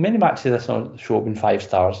many matches of this on the show have been 5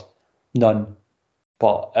 stars. None.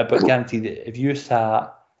 But guarantee that if you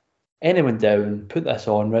sat anyone down, put this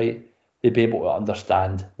on, right, they'd be able to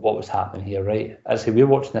understand what was happening here, right? As I say, we're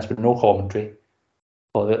watching this with no commentary.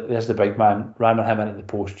 So there's the big man, ramming him into the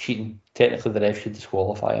post, cheating. Technically, the ref should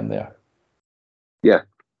disqualify him there. Yeah.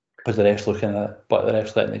 Because the ref's looking at it, but the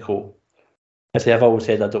ref's letting it go. As I've always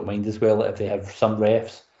said, I don't mind as well if they have some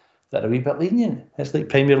refs that are a wee bit lenient. It's like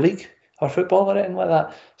Premier League or football or anything like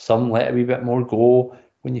that. Some let a wee bit more go.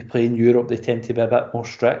 When you play in Europe, they tend to be a bit more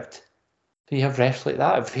strict. So you have refs like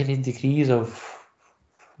that at varying degrees of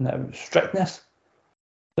strictness.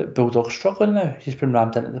 But Bulldog's struggling now. He's been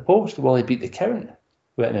rammed into the post. Will he beat the count?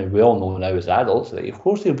 Well, we all know now as adults that of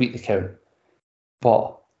course he'll beat the count.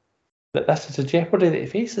 But this is a jeopardy that he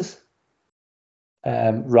faces.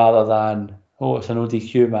 Rather than, it's an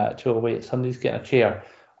ODQ match. Oh, wait, somebody's getting a chair.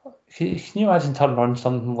 Can you imagine turning on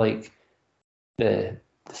something like the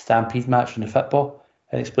Stampede match from the football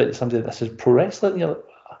and explain to somebody this is pro wrestling? You're like,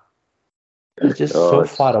 it's just so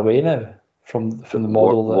far away now from the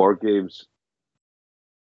model. War Games.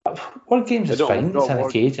 War Games is fine. It's in a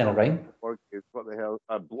cage and a ring. War Games, what the hell?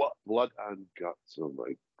 Blood and guts. Oh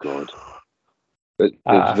my God.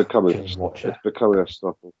 It's becoming a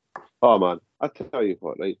stuff. Oh man, I tell you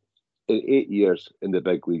what, right? In 8 years in the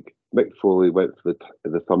big league, Mick Foley went for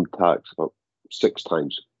the thumbtacks about 6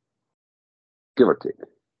 times, give or take.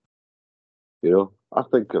 I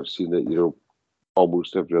think I've seen it,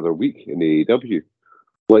 almost every other week in AEW.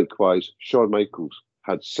 Likewise, Shawn Michaels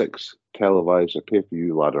had 6 televised or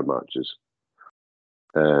pay-per-view ladder matches.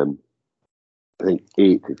 I think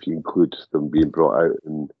 8 if you include them being brought out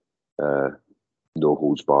in no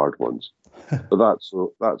holds barred ones. But that's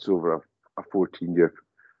over a 14-year.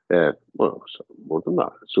 Well, more than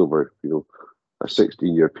that. It's over a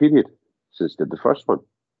 16-year period since did the first one.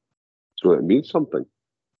 So it means something.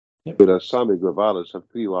 Yep. Whereas Sammy Guevara's have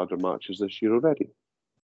 3 ladder matches this year already.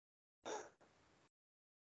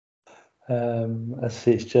 I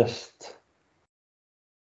say it's just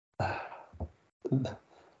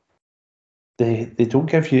they don't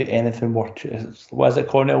give you anything more. What is it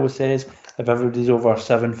Cornell always says? If everybody's over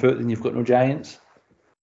 7 foot, then you've got no giants.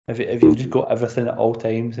 If you've just got everything at all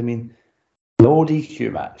times, I mean, No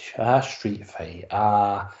DQ match, a street fight,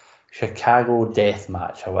 a Chicago death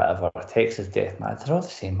match or whatever, a Texas death match, they're all the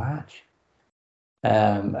same match.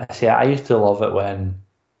 I used to love it when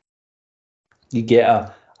you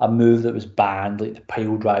get a move that was banned, like the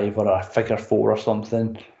pile driver or a figure four or something,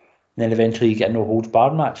 and then eventually you get a no holds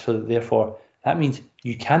barred match. So therefore, that means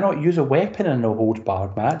you cannot use a weapon in a no holds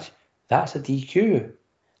barred match. That's a DQ.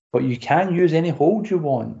 But you can use any hold you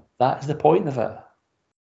want. That's the point of it.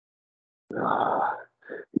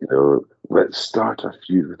 Let's start a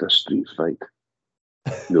feud with a street fight.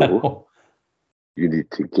 No, you need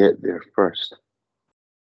to get there first.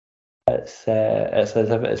 It's as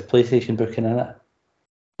if it's PlayStation booking in it.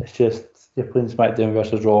 It's just you're playing SmackDown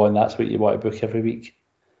versus Raw, and that's what you want to book every week.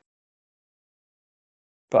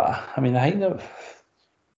 But I mean, the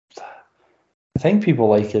thing people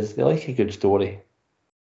like is they like a good story,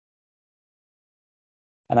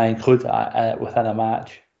 and I include within a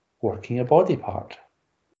match working a body part.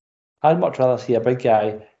 I'd much rather see a big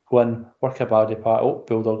guy go in, work a body part. Oh,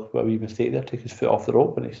 Bulldog, a wee mistake there, took his foot off the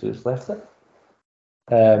rope when he should have left it.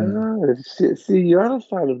 See, you're a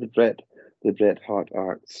fan of the Bret Hart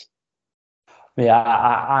arts. Yeah,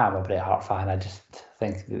 I am a Bret Hart fan. I just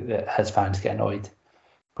think that his fans get annoyed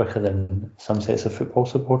quicker than some sets of football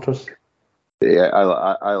supporters. Yeah, I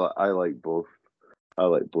like both. I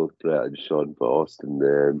like both Bret and Shawn, but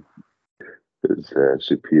Austin is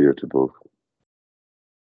superior to both.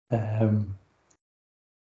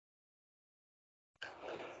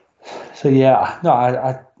 So yeah, no,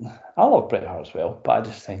 I love Bret Hart as well, but I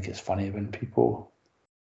just think it's funny when people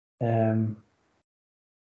when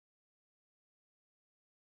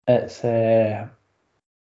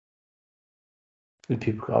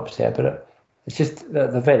people get upset about it. It's just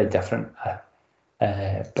they're very different.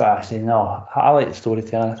 But actually, no, I like the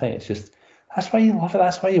storytelling. I think it's just that's why you love it.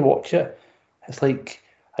 That's why you watch it. It's like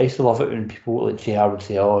I used to love it when people like JR would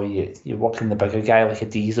say, "Oh, you're working the bigger guy like a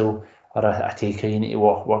Diesel or a Taker. You need to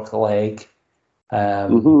work the leg."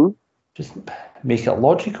 Just make it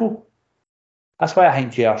logical. That's why I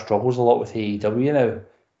think JR struggles a lot with AEW now.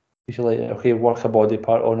 Usually, okay, work a body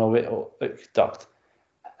part. Oh no, wait, look, ducked.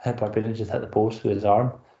 Barbarian just hit the post with his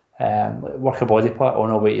arm. Work a body part. Oh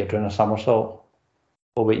no, wait, you're doing a somersault.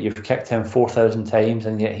 Oh wait, you've kicked him 4,000 times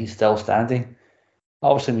and yet he's still standing.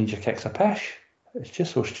 Obviously means your kick's a pish. It's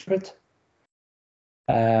just so stupid.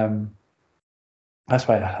 That's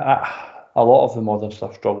why a lot of the modern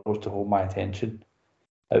stuff struggles to hold my attention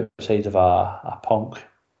outside of a punk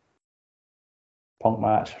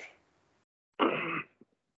match.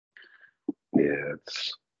 Yeah,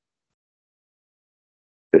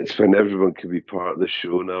 it's when everyone can be part of the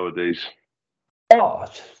show nowadays. Oh,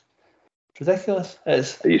 it's ridiculous.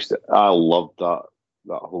 I loved that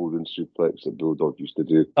holding suplex that Bulldog used to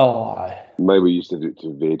do. Oh, aye. We used to do it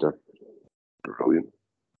to Vader. Brilliant.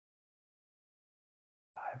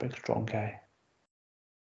 Aye, big strong guy.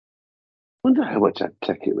 Wonder how much a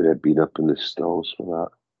ticket would have been up in the stalls for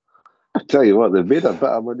that. I tell you what, they made a bit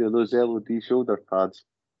of money on those LED shoulder pads.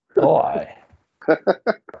 Oh, aye.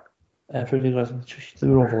 Everybody goes, they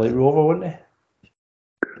were over like Rover, weren't they?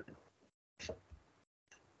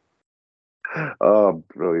 Oh,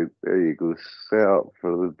 brilliant! There you go. Set up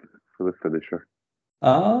for the finisher.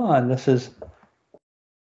 Ah, and this is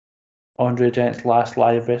Andre Giant's last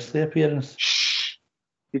live wrestling appearance. Shh!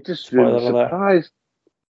 You just ruined the surprise.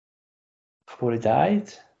 Before he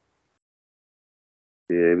died.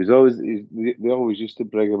 Yeah, they always used to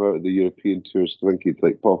bring him out of the European tours. I think he'd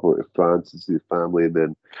like pop out to France and see his family, and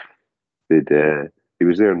then he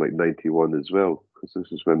was there in like '91 as well, because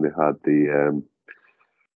this is when they had the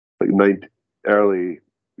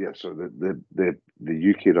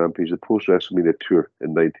the UK Rampage, the post WrestleMania tour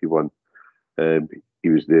in '91. He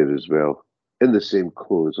was there as well in the same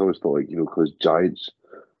clothes. I always thought because Giants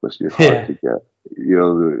must be hard to get.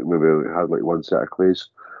 Maybe they had like one set of clays.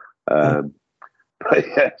 But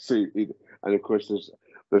yeah, and of course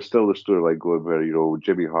there's still the storyline going where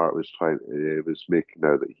Jimmy Hart was making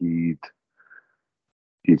out that he'd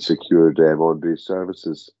secured Andre's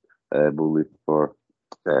services only for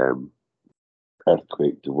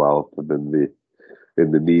Earthquake to wallop him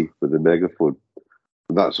in the knee with the megaphone,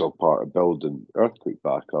 and that's all part of building Earthquake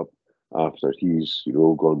back up after he's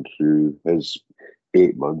gone through his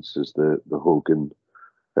 8 months as the Hogan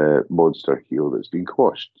monster heel that's been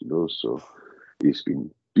quashed. So he's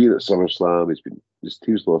been at SummerSlam. His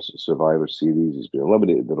team's lost at Survivor Series. He's been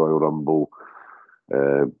eliminated in the Royal Rumble.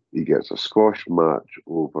 He gets a squash match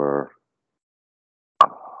over. I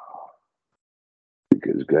think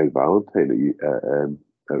it was Greg Valentine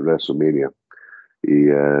at WrestleMania. He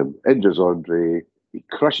injures Andre. He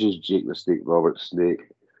crushes Jake the Snake Roberts' snake.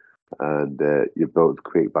 and you build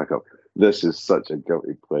Quake back up. This is such a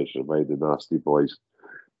guilty pleasure by the Nasty Boys.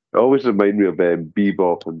 It always remind me of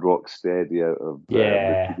Bebop and Rocksteady out of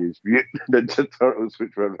the Teenage Mutant Ninja Turtles,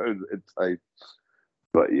 which were around at the time.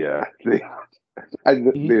 But yeah,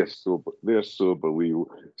 they're so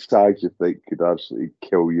believable. Stags, you think, could absolutely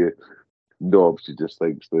kill you. Knobs, you just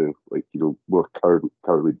think they're more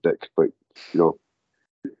cowardly dicks, but you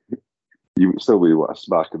still really want to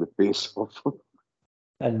smack in the face of them.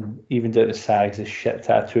 And even down to Sags, a shit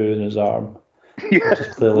tattoo on his arm. Yeah. Which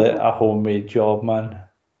is clearly a homemade job, man.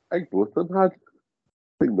 I think both of them had.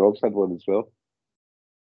 I think Knobs had one as well.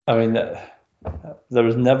 I mean, there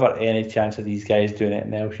was never any chance of these guys doing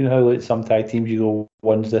anything else. You know how some tag teams you go,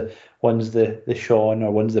 one's the Shawn,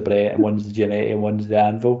 or one's the Bret, and one's the Jannetty, and one's the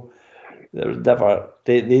Anvil. There was never.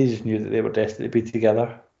 They just knew that they were destined to be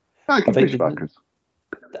together. I think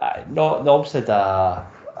Knobs had a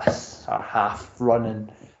half run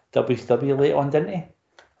in WCW late on, didn't he?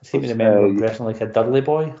 I seem to remember him dressing like a Dudley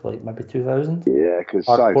boy, like maybe 2000. Yeah, because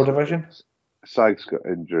Hardcore division. Sags got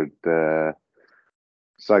injured.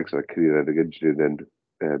 Sags had a career-ending injury and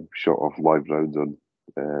then shot off live rounds on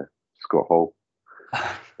Scott Hall.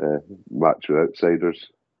 Match with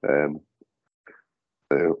Outsiders.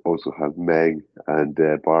 Also had Meng and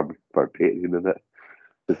Barbarian in it.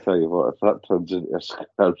 To tell you what, if that turns into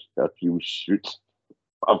a few shoots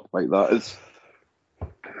up like that, is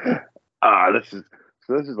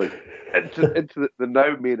this is like into the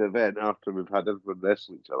now main event after we've had everyone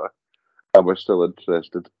wrestle each other, and we're still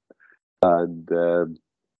interested. And there's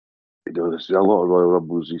been a lot of Royal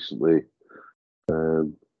Rumbles recently.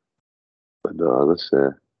 But no,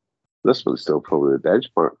 this one's still probably the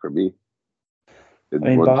benchmark for me. I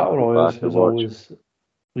mean, Battle Royals was always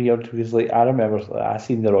weird because, I remember I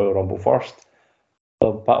seen the Royal Rumble first.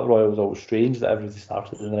 So Battle Royal was always strange that everybody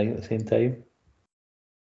started in the ring at the same time.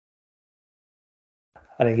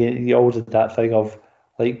 And again, you always had that thing of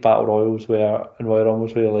Battle Royals and Royal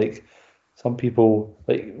Rumbles where some people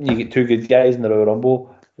you get two good guys in the Royal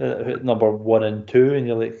Rumble, number 1 and 2, and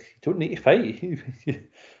you're like, you don't need to fight.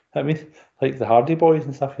 I mean, the Hardy Boys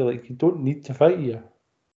and stuff, you're like, you don't need to fight here.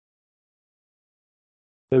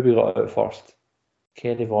 Who we got out first?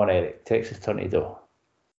 Kenny Von Erich, Texas Tornado.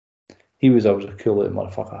 He was always a cool little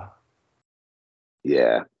motherfucker.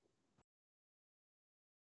 Yeah.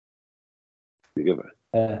 You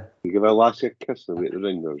give a lassie a kiss and wait the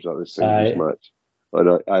ring, or was that the singles match? Oh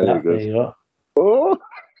no, there you go. Oh!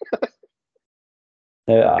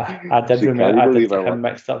 I did remember I did get him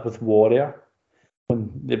mixed up with Warrior when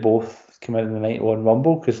they both came out in the 91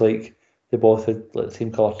 Rumble, because they both had the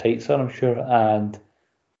same colour tights on, I'm sure, and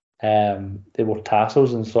they wore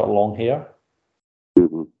tassels and sort of long hair.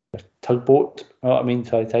 Mm-hmm. Tugboat, you know what I mean?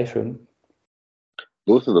 Sorry, Typhoon.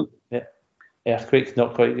 Both of them. Yeah. Earthquake's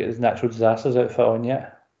not quite got his Natural Disasters outfit on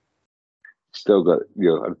yet. Still got,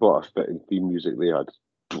 I bought a fitting theme music they had.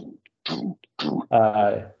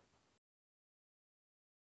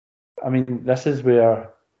 I mean, this is the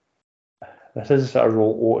sort of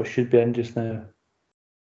role Otis should be in just now.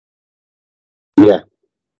 Yeah.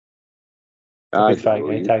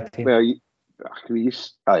 Tag team.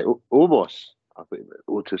 Well, almost. I think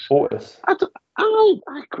Otis. Otis.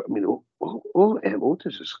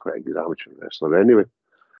 Otis is quite a good amateur wrestler anyway.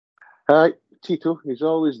 Tito, he's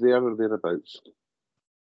always there or thereabouts.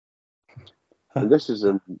 And this is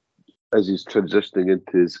as he's transitioning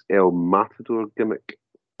into his El Matador gimmick.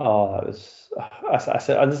 Oh, that was. I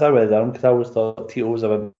said I just read down because I always thought Tito was a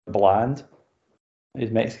bit bland.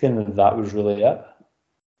 He's Mexican, and that was really it.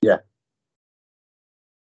 Yeah.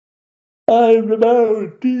 I'm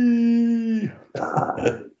about to.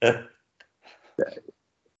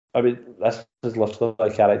 I mean, this is literally a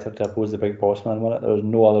character to oppose the Big Boss Man, wasn't it? There was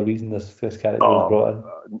no other reason this character was brought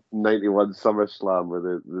in. 91 SummerSlam with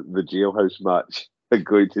the jailhouse match.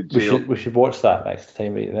 Going to jail. We should watch that next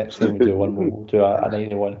time. Next time we do one, we'll do a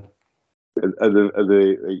 91. And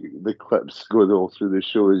the clips going all through the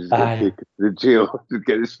show as he's taken to the jail to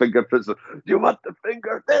get his fingerprints. Do you want the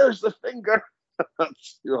finger? There's the finger.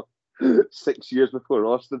 That's 6 years before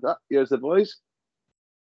Austin. Here's the boys.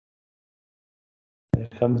 Here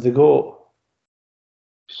comes the goat.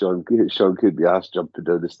 Sean could be asked jumping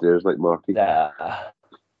down the stairs like Marty. Nah.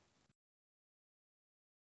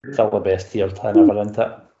 Still the best heel turn ever, isn't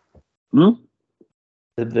it?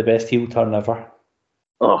 The best heel turn ever.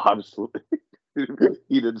 Oh, absolutely.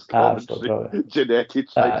 Eden's commentary.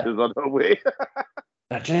 Jannetty tried to run away.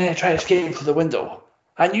 Jannetty tried to escape through the window.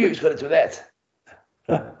 I knew he was going to do that.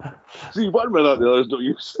 See, one without the other's no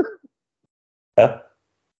use. I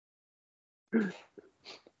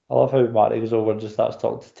love how Marty goes over and just starts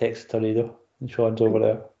talking to Texas Tornado, and Sean's over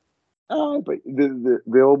there. But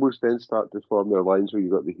they almost then start to form their lines where you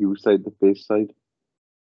got the heel side, the face side.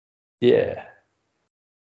 Yeah.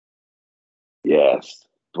 Yes,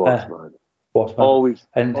 Bossman. Bossman.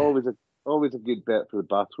 Always a good bet for the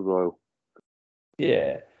Battle Royal.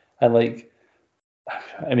 Yeah, and like,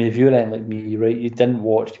 I mean, if you were anything like me, right, you didn't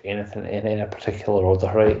watch anything in any particular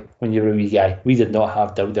order, right? When you were a wee guy, we did not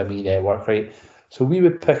have WWE Network, right? So we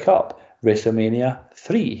would pick up WrestleMania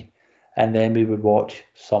 3, and then we would watch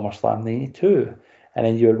SummerSlam 92, and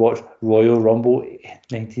then you would watch Royal Rumble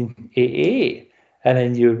 1988, and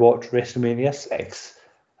then you would watch WrestleMania 6.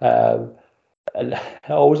 And it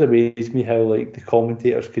always amazed me how like the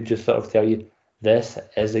commentators could just sort of tell you, this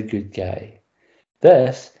is a good guy,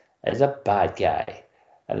 this is a bad guy.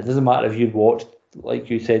 And it doesn't matter if you'd watched, like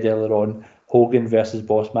you said earlier on, Hogan versus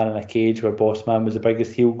Bossman in a cage where Bossman was the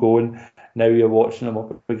biggest heel going. Now you're watching him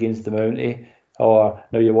up against the Mountie, or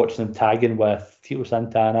now you're watching him tagging with Tito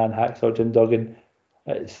Santana and Hacksaw Jim Duggan.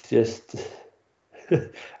 It's just, I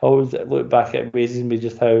always look back, it amazes me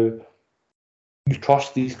just how you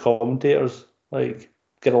trust these commentators, like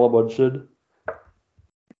Gorilla Monsoon.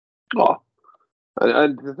 Oh,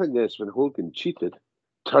 and the thing is, when Hogan cheated,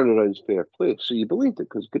 turnaround's fair play. So you believed it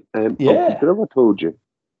because Gorilla told you.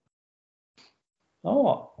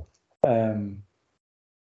 Oh,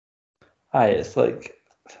 it's like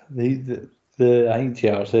the I think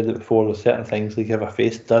JR said it before. There's certain things like if a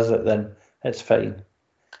face does it, then it's fine.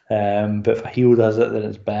 But if a heel does it, then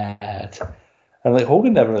it's bad. And like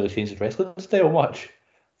Hogan never really changed his wrestling style much.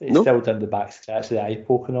 He still did the back scratch, the eye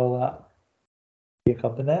poke, and all that. Here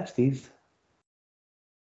come the nasties.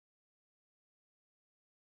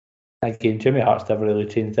 Again, Jimmy Hart's never really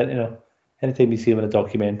changed it, you know. Anytime you see him in a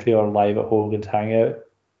documentary or live at Hogan's Hangout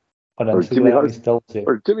on Instagram, he's still the same.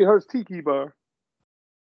 Or Jimmy Hart's Tiki Bar.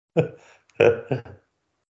 I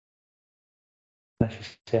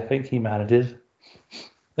think he manages.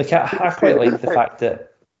 Like I quite like the fact that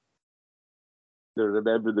they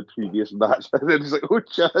remember the previous match, and then he's like, "Oh,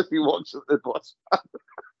 Chaz!" He walks at the boss.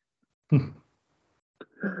 I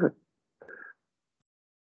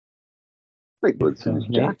think it's in his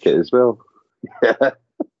jacket as well. I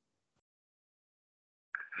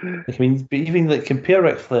mean, but even like compare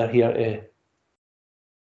Ric Flair here to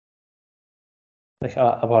like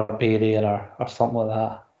a Barbarian or something like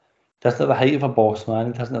that. Doesn't have the height of a boss man.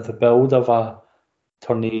 It doesn't have the build of a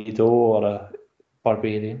Tornado or a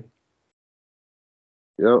Barbarian.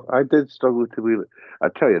 You know, I did struggle to believe it. I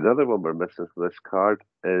tell you, another one we're missing from this card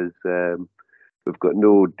is we've got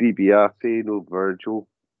no DiBiase, no Virgil,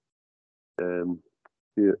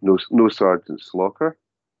 no Sergeant Slaughter,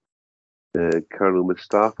 Colonel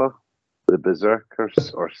Mustafa, the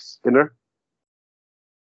Berserkers or Skinner.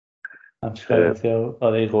 I'm just going to tell.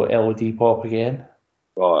 Oh, there you go, LOD Pop again.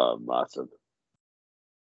 Oh, massive.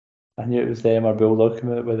 I knew it was them or Bulldog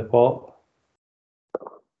coming out with the pop.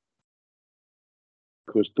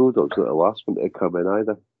 Of course, Bulldog's not the last one to come in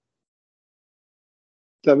either.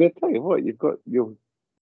 So, I mean, I tell you what, you've got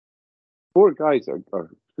four guys or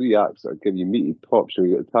three acts that are giving you meaty pops. So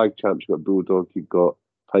you've got the tag champs, you've got Bulldog, you've got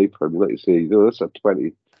Piper. I mean, like you say, this is a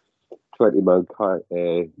 20-man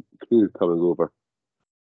crew coming over.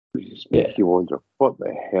 It just makes you wonder, what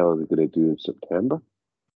the hell are they going to do in September?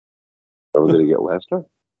 Are we going to get Lesnar?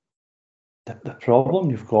 The problem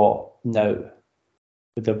you've got now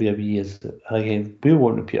with WWE is that, again, we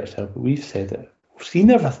won't repeat ourselves, but we've said it. We've seen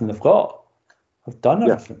everything they've got. They've done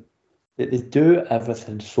everything. They do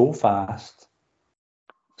everything so fast,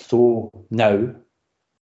 so now,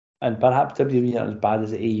 and perhaps WWE aren't as bad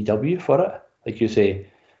as AEW for it. Like you say,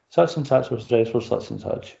 such and such was dressed for such and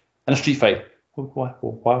such. And a street fight. Why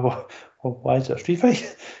is it a street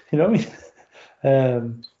fight? You know what I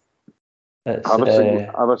mean?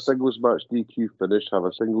 Have a singles match DQ finish.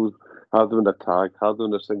 Have them in a tag. Have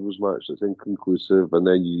them in a singles match that's inconclusive, and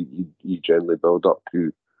then you generally build up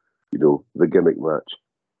to, the gimmick match.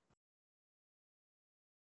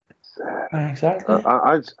 Exactly.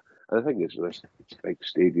 I think it's this big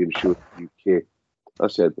stadium show in the UK. I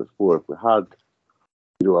said before, if we had,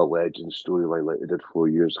 a legend storyline like they did 4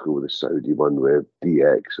 years ago with the Saudi one with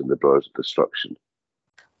DX and the Brothers of Destruction,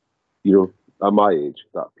 at my age,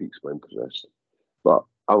 that piques my interest. But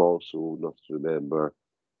I'm also old enough to remember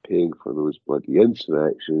paying for those bloody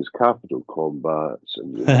insurrections, capital combats,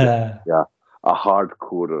 and a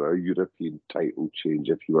hardcore or a European title change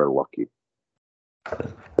if you were lucky.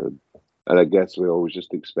 And I guess we always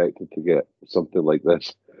just expected to get something like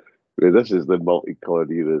this. I mean, this is the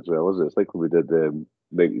multicolored era as well, isn't it? It's like when we did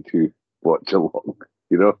 92 Watch Along,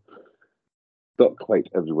 Not quite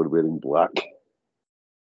everyone wearing black.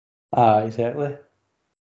 Exactly.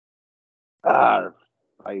 But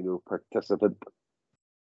final participant.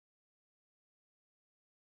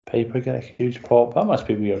 Piper get a huge pop. That must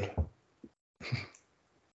be weird.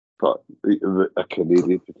 But a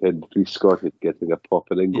Canadian pretending to be Scottish getting a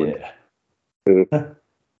pop in England. Yeah.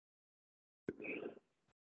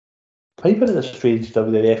 Piper had a strange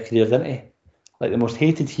WWF career, didn't he? Like the most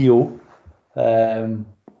hated heel.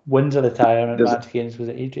 Wins a retirement match against, was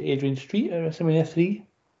it Adrian Street or WrestleMania 3?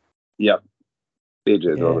 Yep.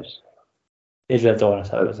 Adrian Adonis. Adrian Adonis,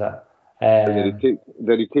 that was that. And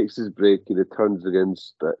then he takes his break. He returns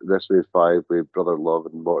against WrestleMania 5 with Brother Love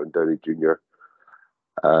and Morton Downey Jr.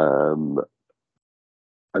 And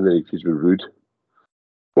then he feeds with Rude.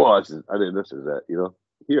 Well, this is it, you know.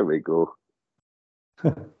 Here we go.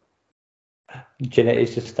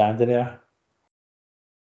 Jannetty's just standing there.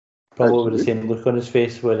 Probably with the same look on his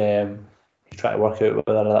face when he's trying to work out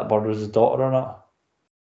whether that bird was his daughter or not.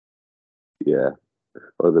 Yeah.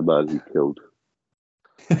 Or the man he killed.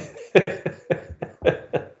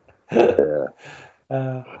 Yeah.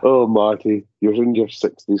 Oh, Marty, you're in your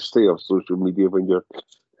 60s. Stay off social media when you're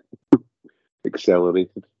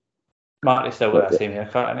accelerated. Marty's still got that same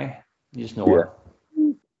haircut, isn't he? You just know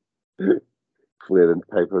it. Flair and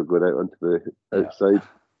Piper going out onto the outside.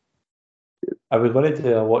 Are we going to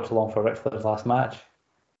do a watch along for Ric Flair's last match?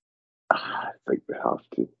 I think we have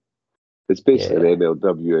to. It's basically an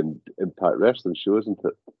MLW and Impact Wrestling show, isn't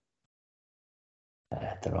it?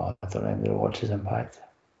 I don't know. I don't remember watches Impact.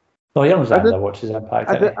 No, Young Xander watches Impact.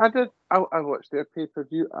 I watched their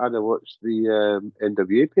pay-per-view and I watched the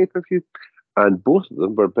NWA pay-per-view, and both of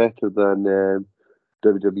them were better than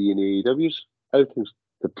WWE and AEW's. I think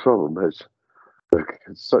the problem is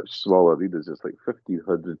it's such small arenas. It's like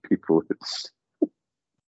 1,500 people. It's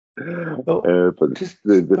but just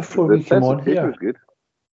before we come on here, good.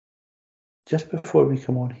 Just before we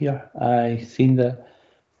come on here, I seen that.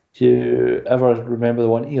 Do you ever remember the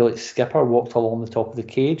one Elix Skipper walked along the top of the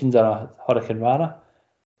cage and did a Hurricane Rana?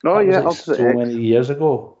 Oh, that was so many years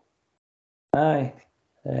ago. Aye.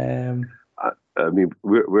 I mean,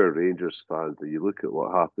 we're Rangers fans, and you look at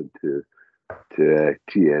what happened to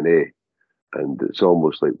TNA, and it's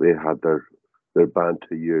almost like they had their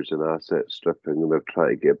banter years in asset stripping, and they're trying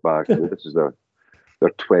to get back. I mean, this is their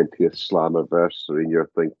 20th Slammiversary, and you're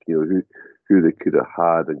thinking, you know, who they could have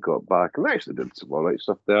had and got back, and they actually did some all right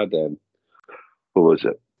stuff. They had what was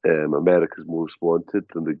it? America's Most Wanted,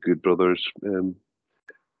 and the Good Brothers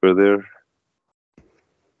were there.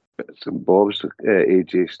 Some Bobs,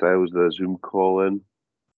 AJ Styles, the Zoom call in.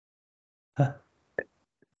 Huh.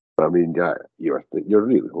 I mean, yeah, you're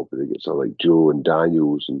really hoping to get something like Joe and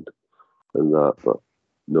Daniels and that, but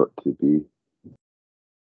not to be.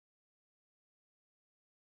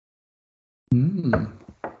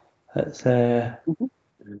 That's I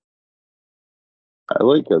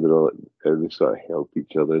like how they sort of help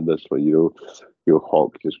each other in this one. You know,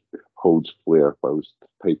 Hawk just holds Flair whilst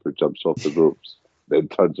Piper jumps off the ropes, then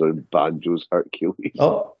turns around banjos Hercules.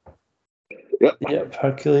 Oh, yep,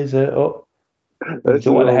 Hercules. Oh, you That's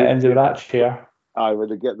don't want to hit into that chair. Aye, when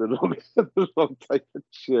they get the wrong type of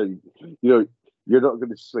chair, you know, you're not going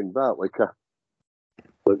to swing that like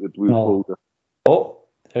the blue folder. Oh,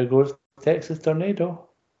 there goes Texas Tornado.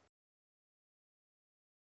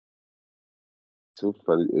 So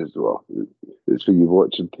funny as well. It's when you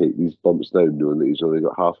watch him take these bumps now, knowing that he's only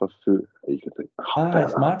got half a foot, and you can think,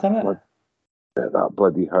 it's mad, isn't it? That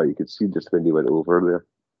bloody how you could see just when he went over there.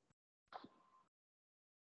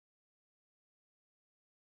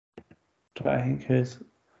 I think who's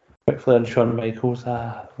Ric Flair and Shawn Michaels.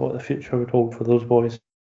 What the future would hold for those boys.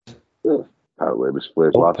 Apparently, it was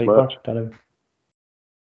Flair's last match.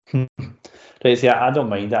 Right, see, I don't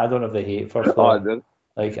mind it. I don't have the hate for Flair.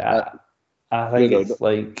 I think it's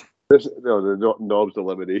like the Knobs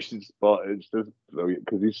elimination spot. It's just brilliant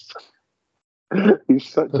because he's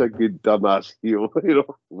such a good dumbass heel. You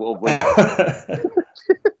know,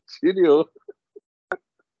 you know.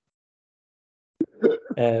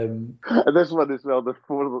 And this one as well, the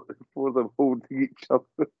four of them holding each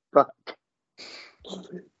other back.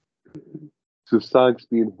 So Sag's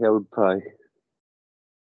being held by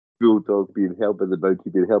Bulldog, being held by the Bounty,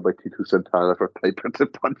 being held by Tito Santana for Piper to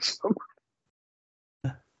punch him.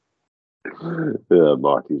 Yeah,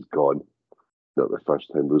 Marty's gone. Not the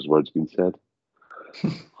first time those words been said.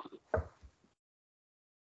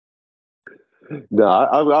 No,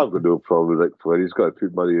 I've got no problem with Ric Flair. He's got to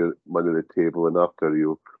put money on the table, and after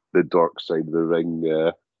the dark side of the ring,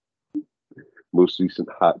 most recent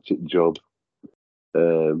hatchet job,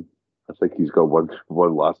 I think he's got one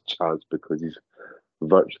last chance because he's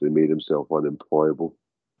virtually made himself unemployable.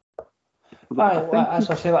 As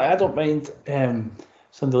I say, I don't mind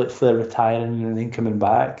somebody like Flair retiring and then coming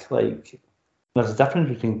back. Like, there's a difference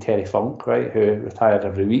between Terry Funk, right, who retired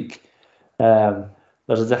every week.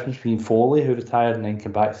 There's a difference between Foley, who retired and then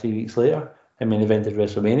came back 3 weeks later and main evented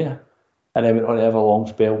WrestleMania, and then went on to have a long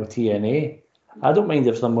spell with TNA. I don't mind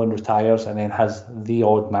if someone retires and then has the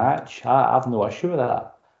odd match. I have no issue with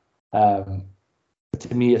that.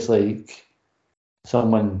 To me, it's like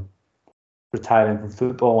someone retiring from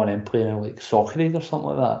football and then playing like Soccer Aid or something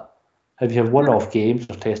like that. If you have one-off games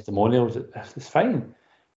or testimonials, it's fine.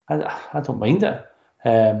 I don't mind it.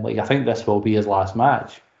 Like, I think this will be his last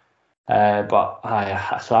match.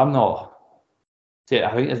 So I'm not. See,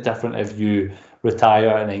 I think it's different if you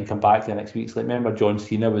retire and then come back the next week. Like, remember John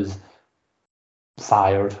Cena was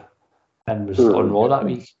fired and was on Raw that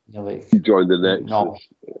week. You're like, he joined the Nexus. No.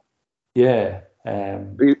 Yeah.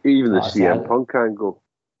 Even the CM Punk angle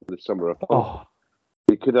in the summer of Punk. Oh.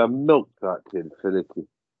 You could have milked that to infinity.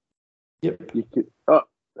 Yep. You could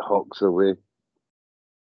Hawks away.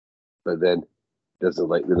 But then doesn't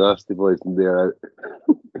like the Nasty Boys and they're out.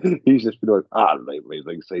 He's just been on right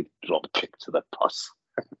ringside, drop kick to the pus.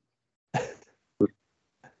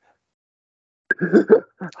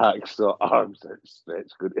 Hacksaw arms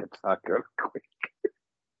outstretched, going to attack her quick.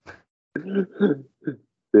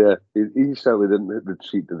 Yeah, he certainly didn't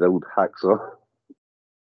retreat to the old Hacksaw.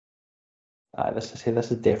 This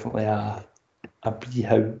is definitely a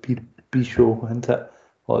B show, isn't it?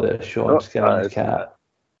 Oh, there's Sean skinning the cat.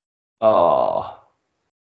 Oh.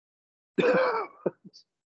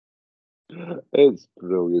 It's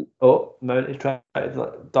brilliant. Oh, Mountie trying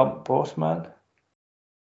to dump Boss Man.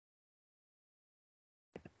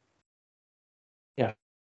 Yeah,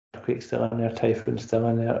 Earthquake still in there, Typhoon still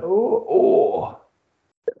in there. Oh.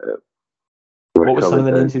 What was some of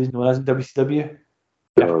the names he was known as in WCW?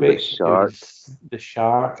 The Shark. The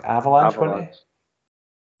Shark. Avalanche.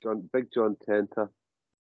 Big John Tenta.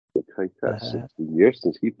 I think that's 16 years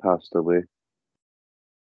since he passed away.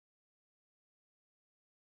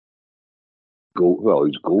 He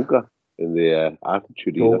was Golga in the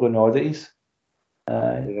Attitude Era. Golga and Oddities.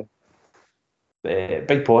 Yeah.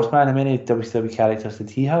 Big Boss Man, how many WCW characters did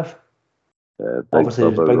he have? Obviously,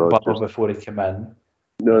 it was Big Bubba before he came in.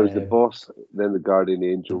 No, it was the Boss, then the Guardian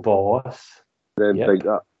Angel. The Boss. Then Big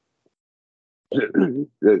Up.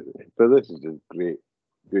 But this is just great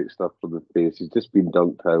stuff from the face. He's just been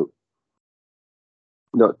dunked out.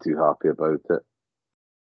 Not too happy about it.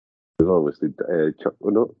 We've obviously not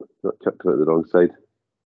chucked him at the wrong side.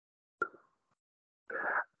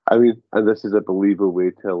 I mean, and this is a believable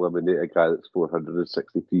way to eliminate a guy that's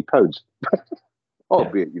 463 pounds.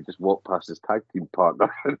 Albeit you just walk past his tag team partner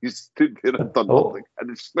and he's stood there and done nothing, and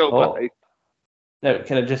it's still behind. Now,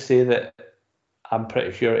 can I just say that I'm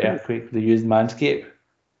pretty sure Earthquake would have used Manscaped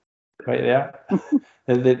right there.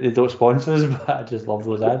 they don't sponsor us, but I just love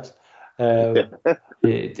those ads.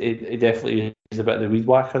 It definitely is a bit of the weed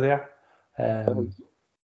whacker there. And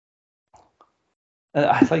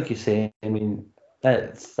like you say, I mean,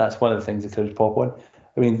 that's one of the things that could pop on.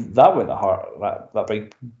 I mean, that wouldn't hurt, that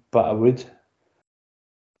big bit of wood.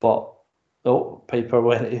 But, Piper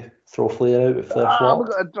went to throw Flair out with Flair flopped. I've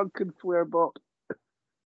got a drunken Flair bop.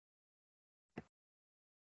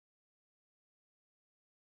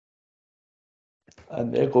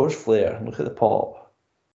 And there goes Flair. Look at the pop.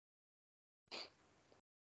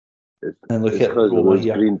 And look at Roma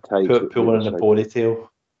here, pulling in the ponytail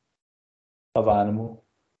of Animal.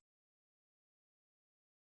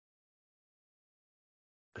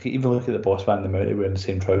 Even look at the Boss Man and the Mountie wearing the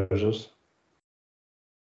same trousers.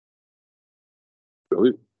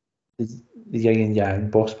 Really? The yin and yang,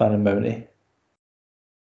 Boss Man and Mountie.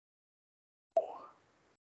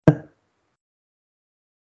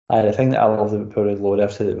 The thing that I loved about Power Load,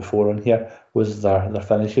 I've said it before on here, was their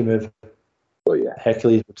finishing move. Oh yeah.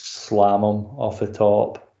 Hercules would slam him off the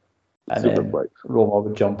top, and then Roma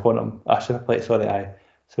would jump on him.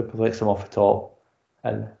 Superplex him off the top.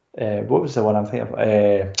 And what was the one I'm thinking of?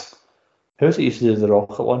 Who was it used to do the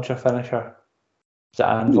rocket launcher finisher? Was it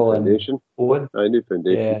Anvil and Owen? New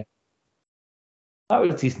Foundation. Yeah. That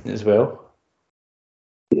was decent as well.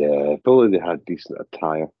 Yeah, probably they had decent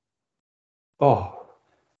attire. Oh.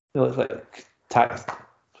 It looks like tax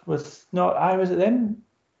was not. Was it then?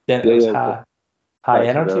 Then it was high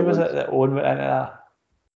energy. Was it that Owen went into that?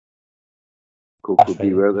 Coco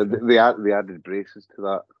Beware. They added braces to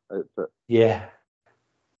that outfit. Yeah.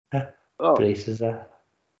 Braces there.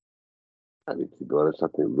 I mean, to be honest, I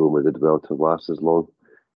think Roma did well to last as long.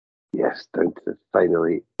 Yes, down to the final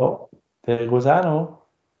 8. Oh, there goes Anno.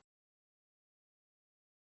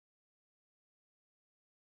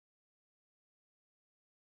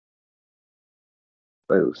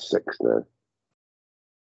 Final 6 now.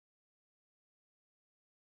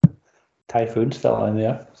 Typhoon's still in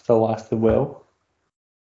there, still lasting well.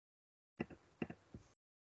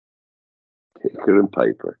 Taker and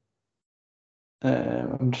Piper.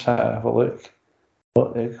 I'm just trying to have a look.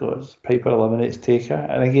 What it goes, Piper eliminates Taker,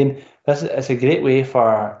 and again, it's a great way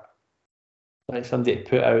for like somebody to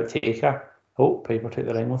put out Taker. Oh, Piper took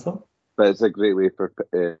the ring with him. But it's a great way for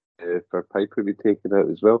Piper to be taken out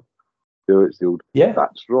as well. So it's the old,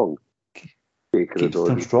 that's wrong. Taker keeps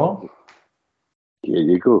them strong. Here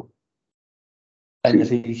you go. And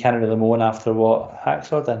you can't really moan after what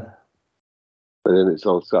Hacksaw did. And then it's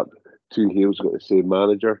all up. Two heels got the same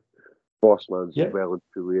manager. Bossman's well and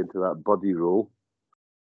truly into that buddy role,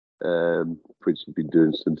 which he's been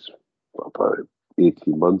doing since about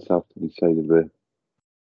 18 months after he signed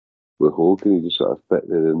with Hogan. He just sort of fit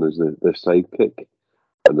in as the sidekick.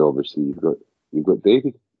 And obviously you've got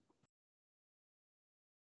Davey.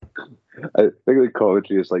 I think the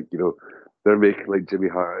commentary is like, they're making like Jimmy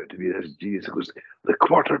Hart out to be this genius. It goes, the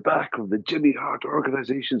quarterback of the Jimmy Hart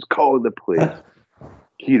organization's calling the plays.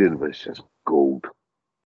 Kieran was just gold.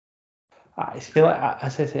 I feel like,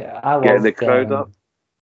 as I say, I love getting the crowd up.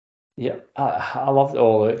 Yeah, I loved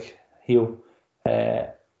heel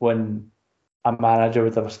when a manager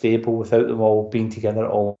would have a stable without them all being together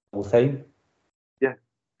all the time. Yeah,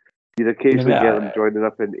 you'd occasionally get them joining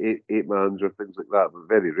up in eight mans or things like that, but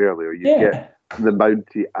very rarely. Or you'd get the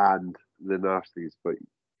Mountie and the Nasties, but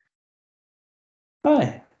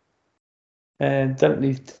didn't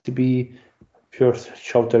need to be pure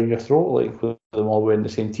shoved down your throat like with them all wearing the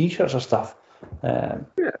same t-shirts or stuff.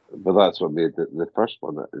 But that's what made the first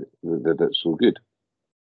one that did it so good.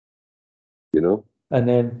 And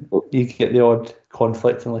then you get the odd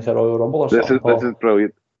conflict in like a Royal Rumble or something. This is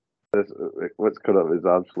brilliant. What's coming up is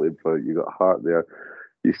absolutely brilliant. You got Hart there.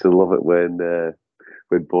 Used to love it when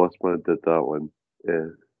Bossman did that one.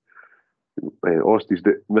 Austin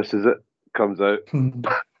misses it, comes out.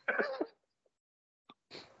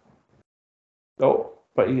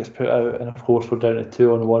 But he gets put out, and of course we're down to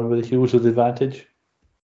 2-on-1 with the heels with the advantage.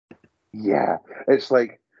 Yeah, it's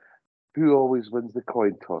like, who always wins the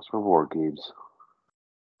coin toss for War Games?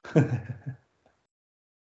 It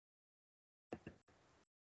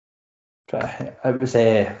was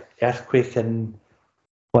Earthquake and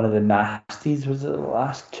one of the Nasties. Was it the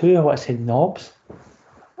last two? I want to say Knobs.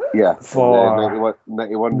 Yeah, for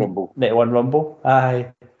 91 Rumble. 91 Rumble.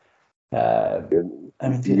 Aye. The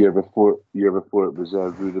year before it was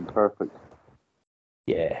Rude and Perfect.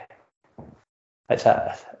 Yeah, it's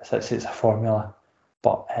a formula,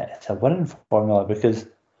 but it's a winning formula because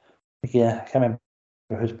again, I can't remember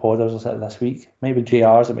whose podders was it this week. Maybe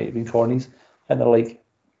JR's, it might have been Corny's, and they're like,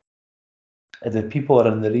 if the people that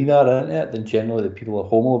are in the arena are in it, then generally the people at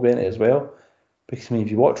home will be in it as well. Because I mean,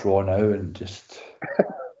 if you watch Raw now and just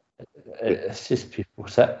it's just people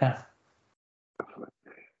sitting there.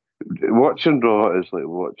 Watching Raw is like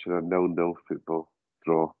watching a 0-0 football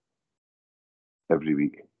draw every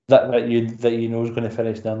week. That you know is going to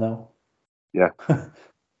finish 0-0. Yeah.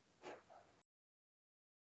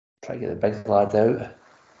 Try to get the big lad out.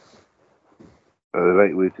 The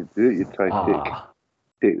right way to do it, you try to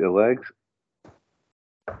take the legs.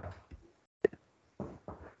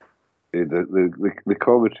 The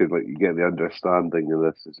commentary, like you get the understanding of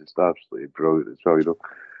this, is just absolutely brilliant as well.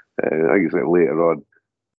 I think it's like later on.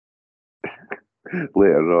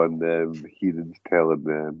 Heenan's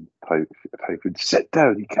telling Typhoon, sit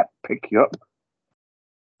down, he can't pick you up.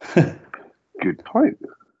 Good point.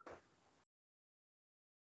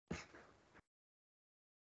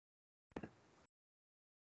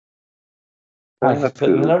 They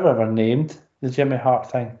never ever named the Jimmy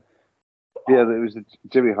Hart thing. Yeah, it was the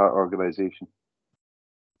Jimmy Hart organization.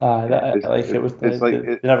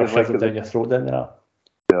 They never shoved it down your throat, didn't they?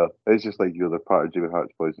 Yeah, it's just like they're part of Jimmy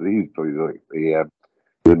Hart's boys. So he's probably like the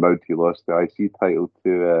Mountie lost the IC title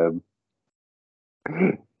to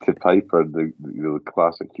Piper, the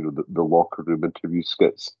classic, the locker room interview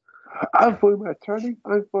skits. I'm for my attorney.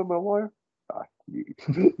 I'm for my lawyer.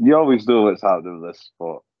 You always know what's happening in this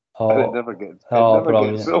spot. And it never gets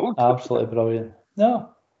old. Absolutely brilliant.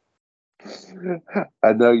 No.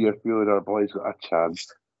 And now you're feeling our boys got a chance.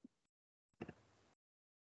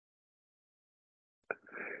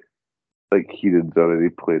 Like Keenan's already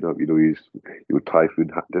played up, Typhoon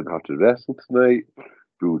didn't have to wrestle tonight.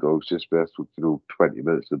 Bulldogs just wrestled, 20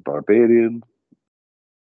 minutes of Barbarian.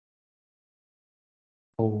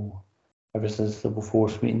 Ever since the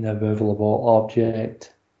Force meeting, the immovable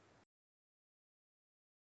object.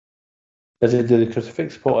 Does it do the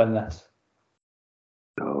crucifix spot in this?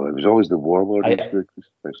 No, it was always the Warlord. I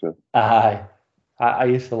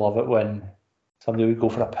used to love it when somebody would go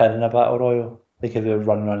for a pin in a battle royal Like if they were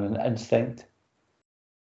running on an instinct.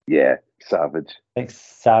 Yeah, Savage. I think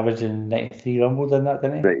Savage in '93 rumbled in that,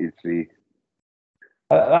 didn't he? '93.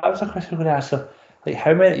 That was a question I was going to ask. So, like,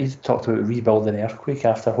 how many? You talked about rebuilding Earthquake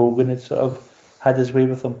after Hogan had sort of had his way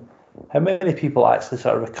with them. How many people actually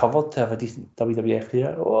sort of recovered to have a decent WWF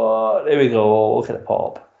career? Oh, there we go. Look at the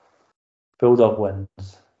pop. Bulldog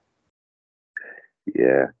wins.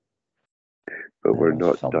 Yeah, but we're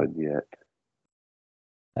not done yet.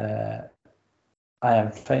 I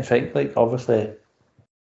am trying to think, like, obviously,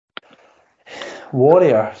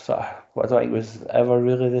 Warrior, sort of, what I don't think was ever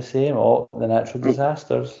really the same. Oh, the Natural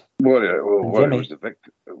Disasters. Warrior was the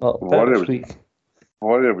victor. Well, Warrior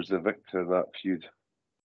was the victor in that feud.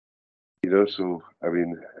 You know, so, I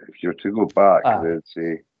mean, if you're to go back and then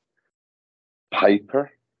say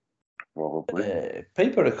Piper, probably.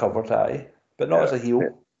 Piper recovered, but not as a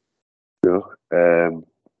heel. No.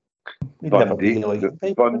 Bundy,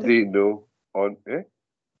 no.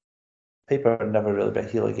 Piper would never really be a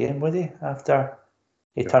heel again, would he? After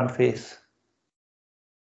he turned face.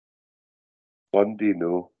 Bundy,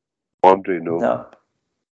 no. Andre, no.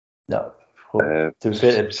 No. To be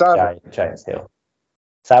fair to Giant's heel.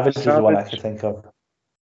 Savage is the one I could think of.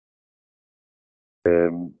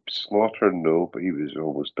 Slaughter, no, but he was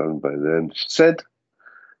almost done by then. Sid,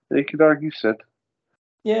 you could argue Sid.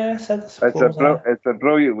 Yeah, Sid. It's a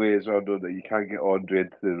brilliant way as well, though, that you can't get Andre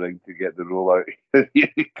into the ring to get the roll out.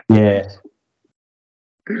 Yeah.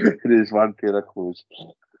 It is one pair of clothes.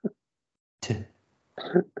 Still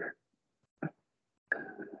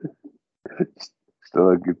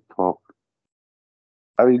a good pop.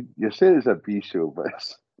 I mean, you're saying it's a B show, but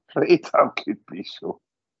it's a pretty damn good B show.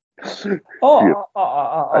 Oh,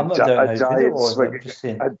 I'm not doing a giant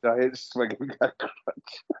swinging a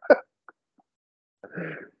crutch.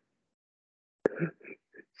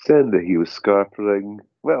 Saying that he was scarpering,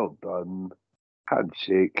 well done,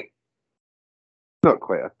 handshake. Not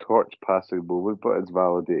quite a torch passing moment, but it's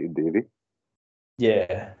validating Davey.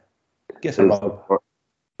 Yeah, gets a rub.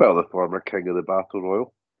 Well, the former king of the Battle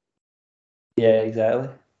Royal. Yeah, exactly.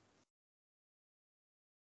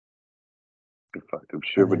 In fact, I'm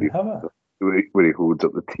sure when he holds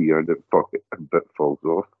up the T-urn, a bit falls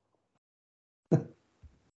off.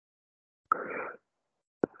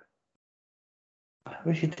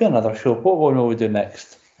 We should do another show. What will we do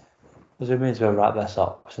next? Because we may as well wrap this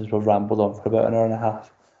up since we've rambled on for about an hour and a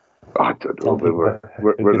half. I don't know.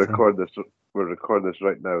 We're recording this. We're recording this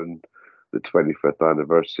right now, and the 25th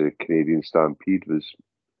anniversary of Canadian Stampede was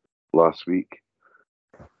last week.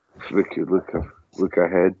 We could look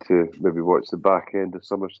ahead to maybe watch the back end of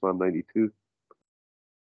SummerSlam '92.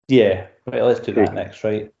 Yeah, right, let's do that next,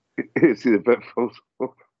 right? See the bit falls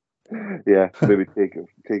off. Yeah, maybe take it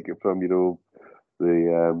from the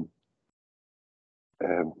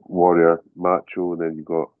Warrior Macho, and then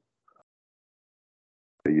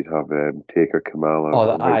you'd have Taker Kamala.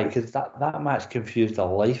 Oh, because that match confused the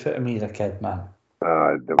life out of me as a kid, man.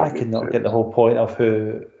 I could not get the whole point of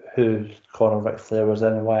who Conor Ric Flair was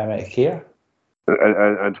in and why I might care.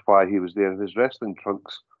 And why he was there in his wrestling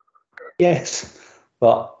trunks. Yes,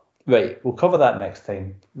 but right, we'll cover that next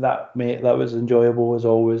time. That was enjoyable as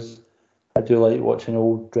always. I do like watching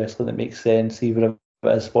old wrestling that makes sense, even if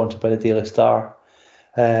it is sponsored by the Daily Star.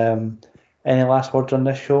 Any last words on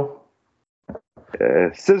this show?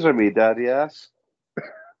 Scissor me, daddy ass.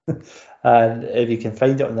 And if you can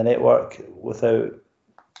find it on the network without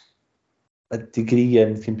a degree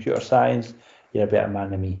in computer science, you're a better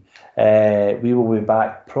man than me. We will be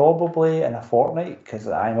back probably in a fortnight because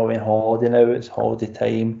I'm away on holiday now. It's holiday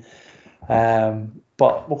time.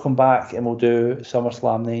 But we'll come back and we'll do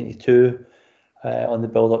SummerSlam '92 on the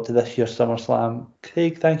build up to this year's SummerSlam.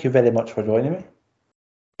 Craig, thank you very much for joining me. It's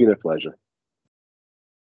been a pleasure.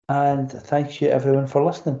 And thank you everyone for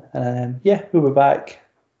listening. We'll be back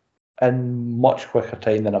in much quicker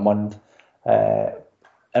time than a month.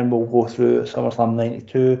 And we'll go through SummerSlam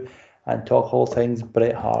 '92 and talk all things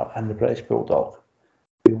Bret Hart and the British Bulldog.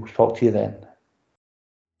 We'll talk to you then.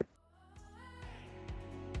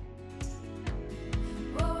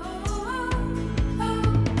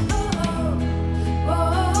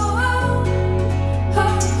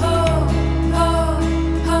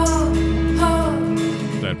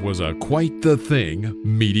 That was a Quite the Thing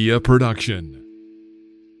media production.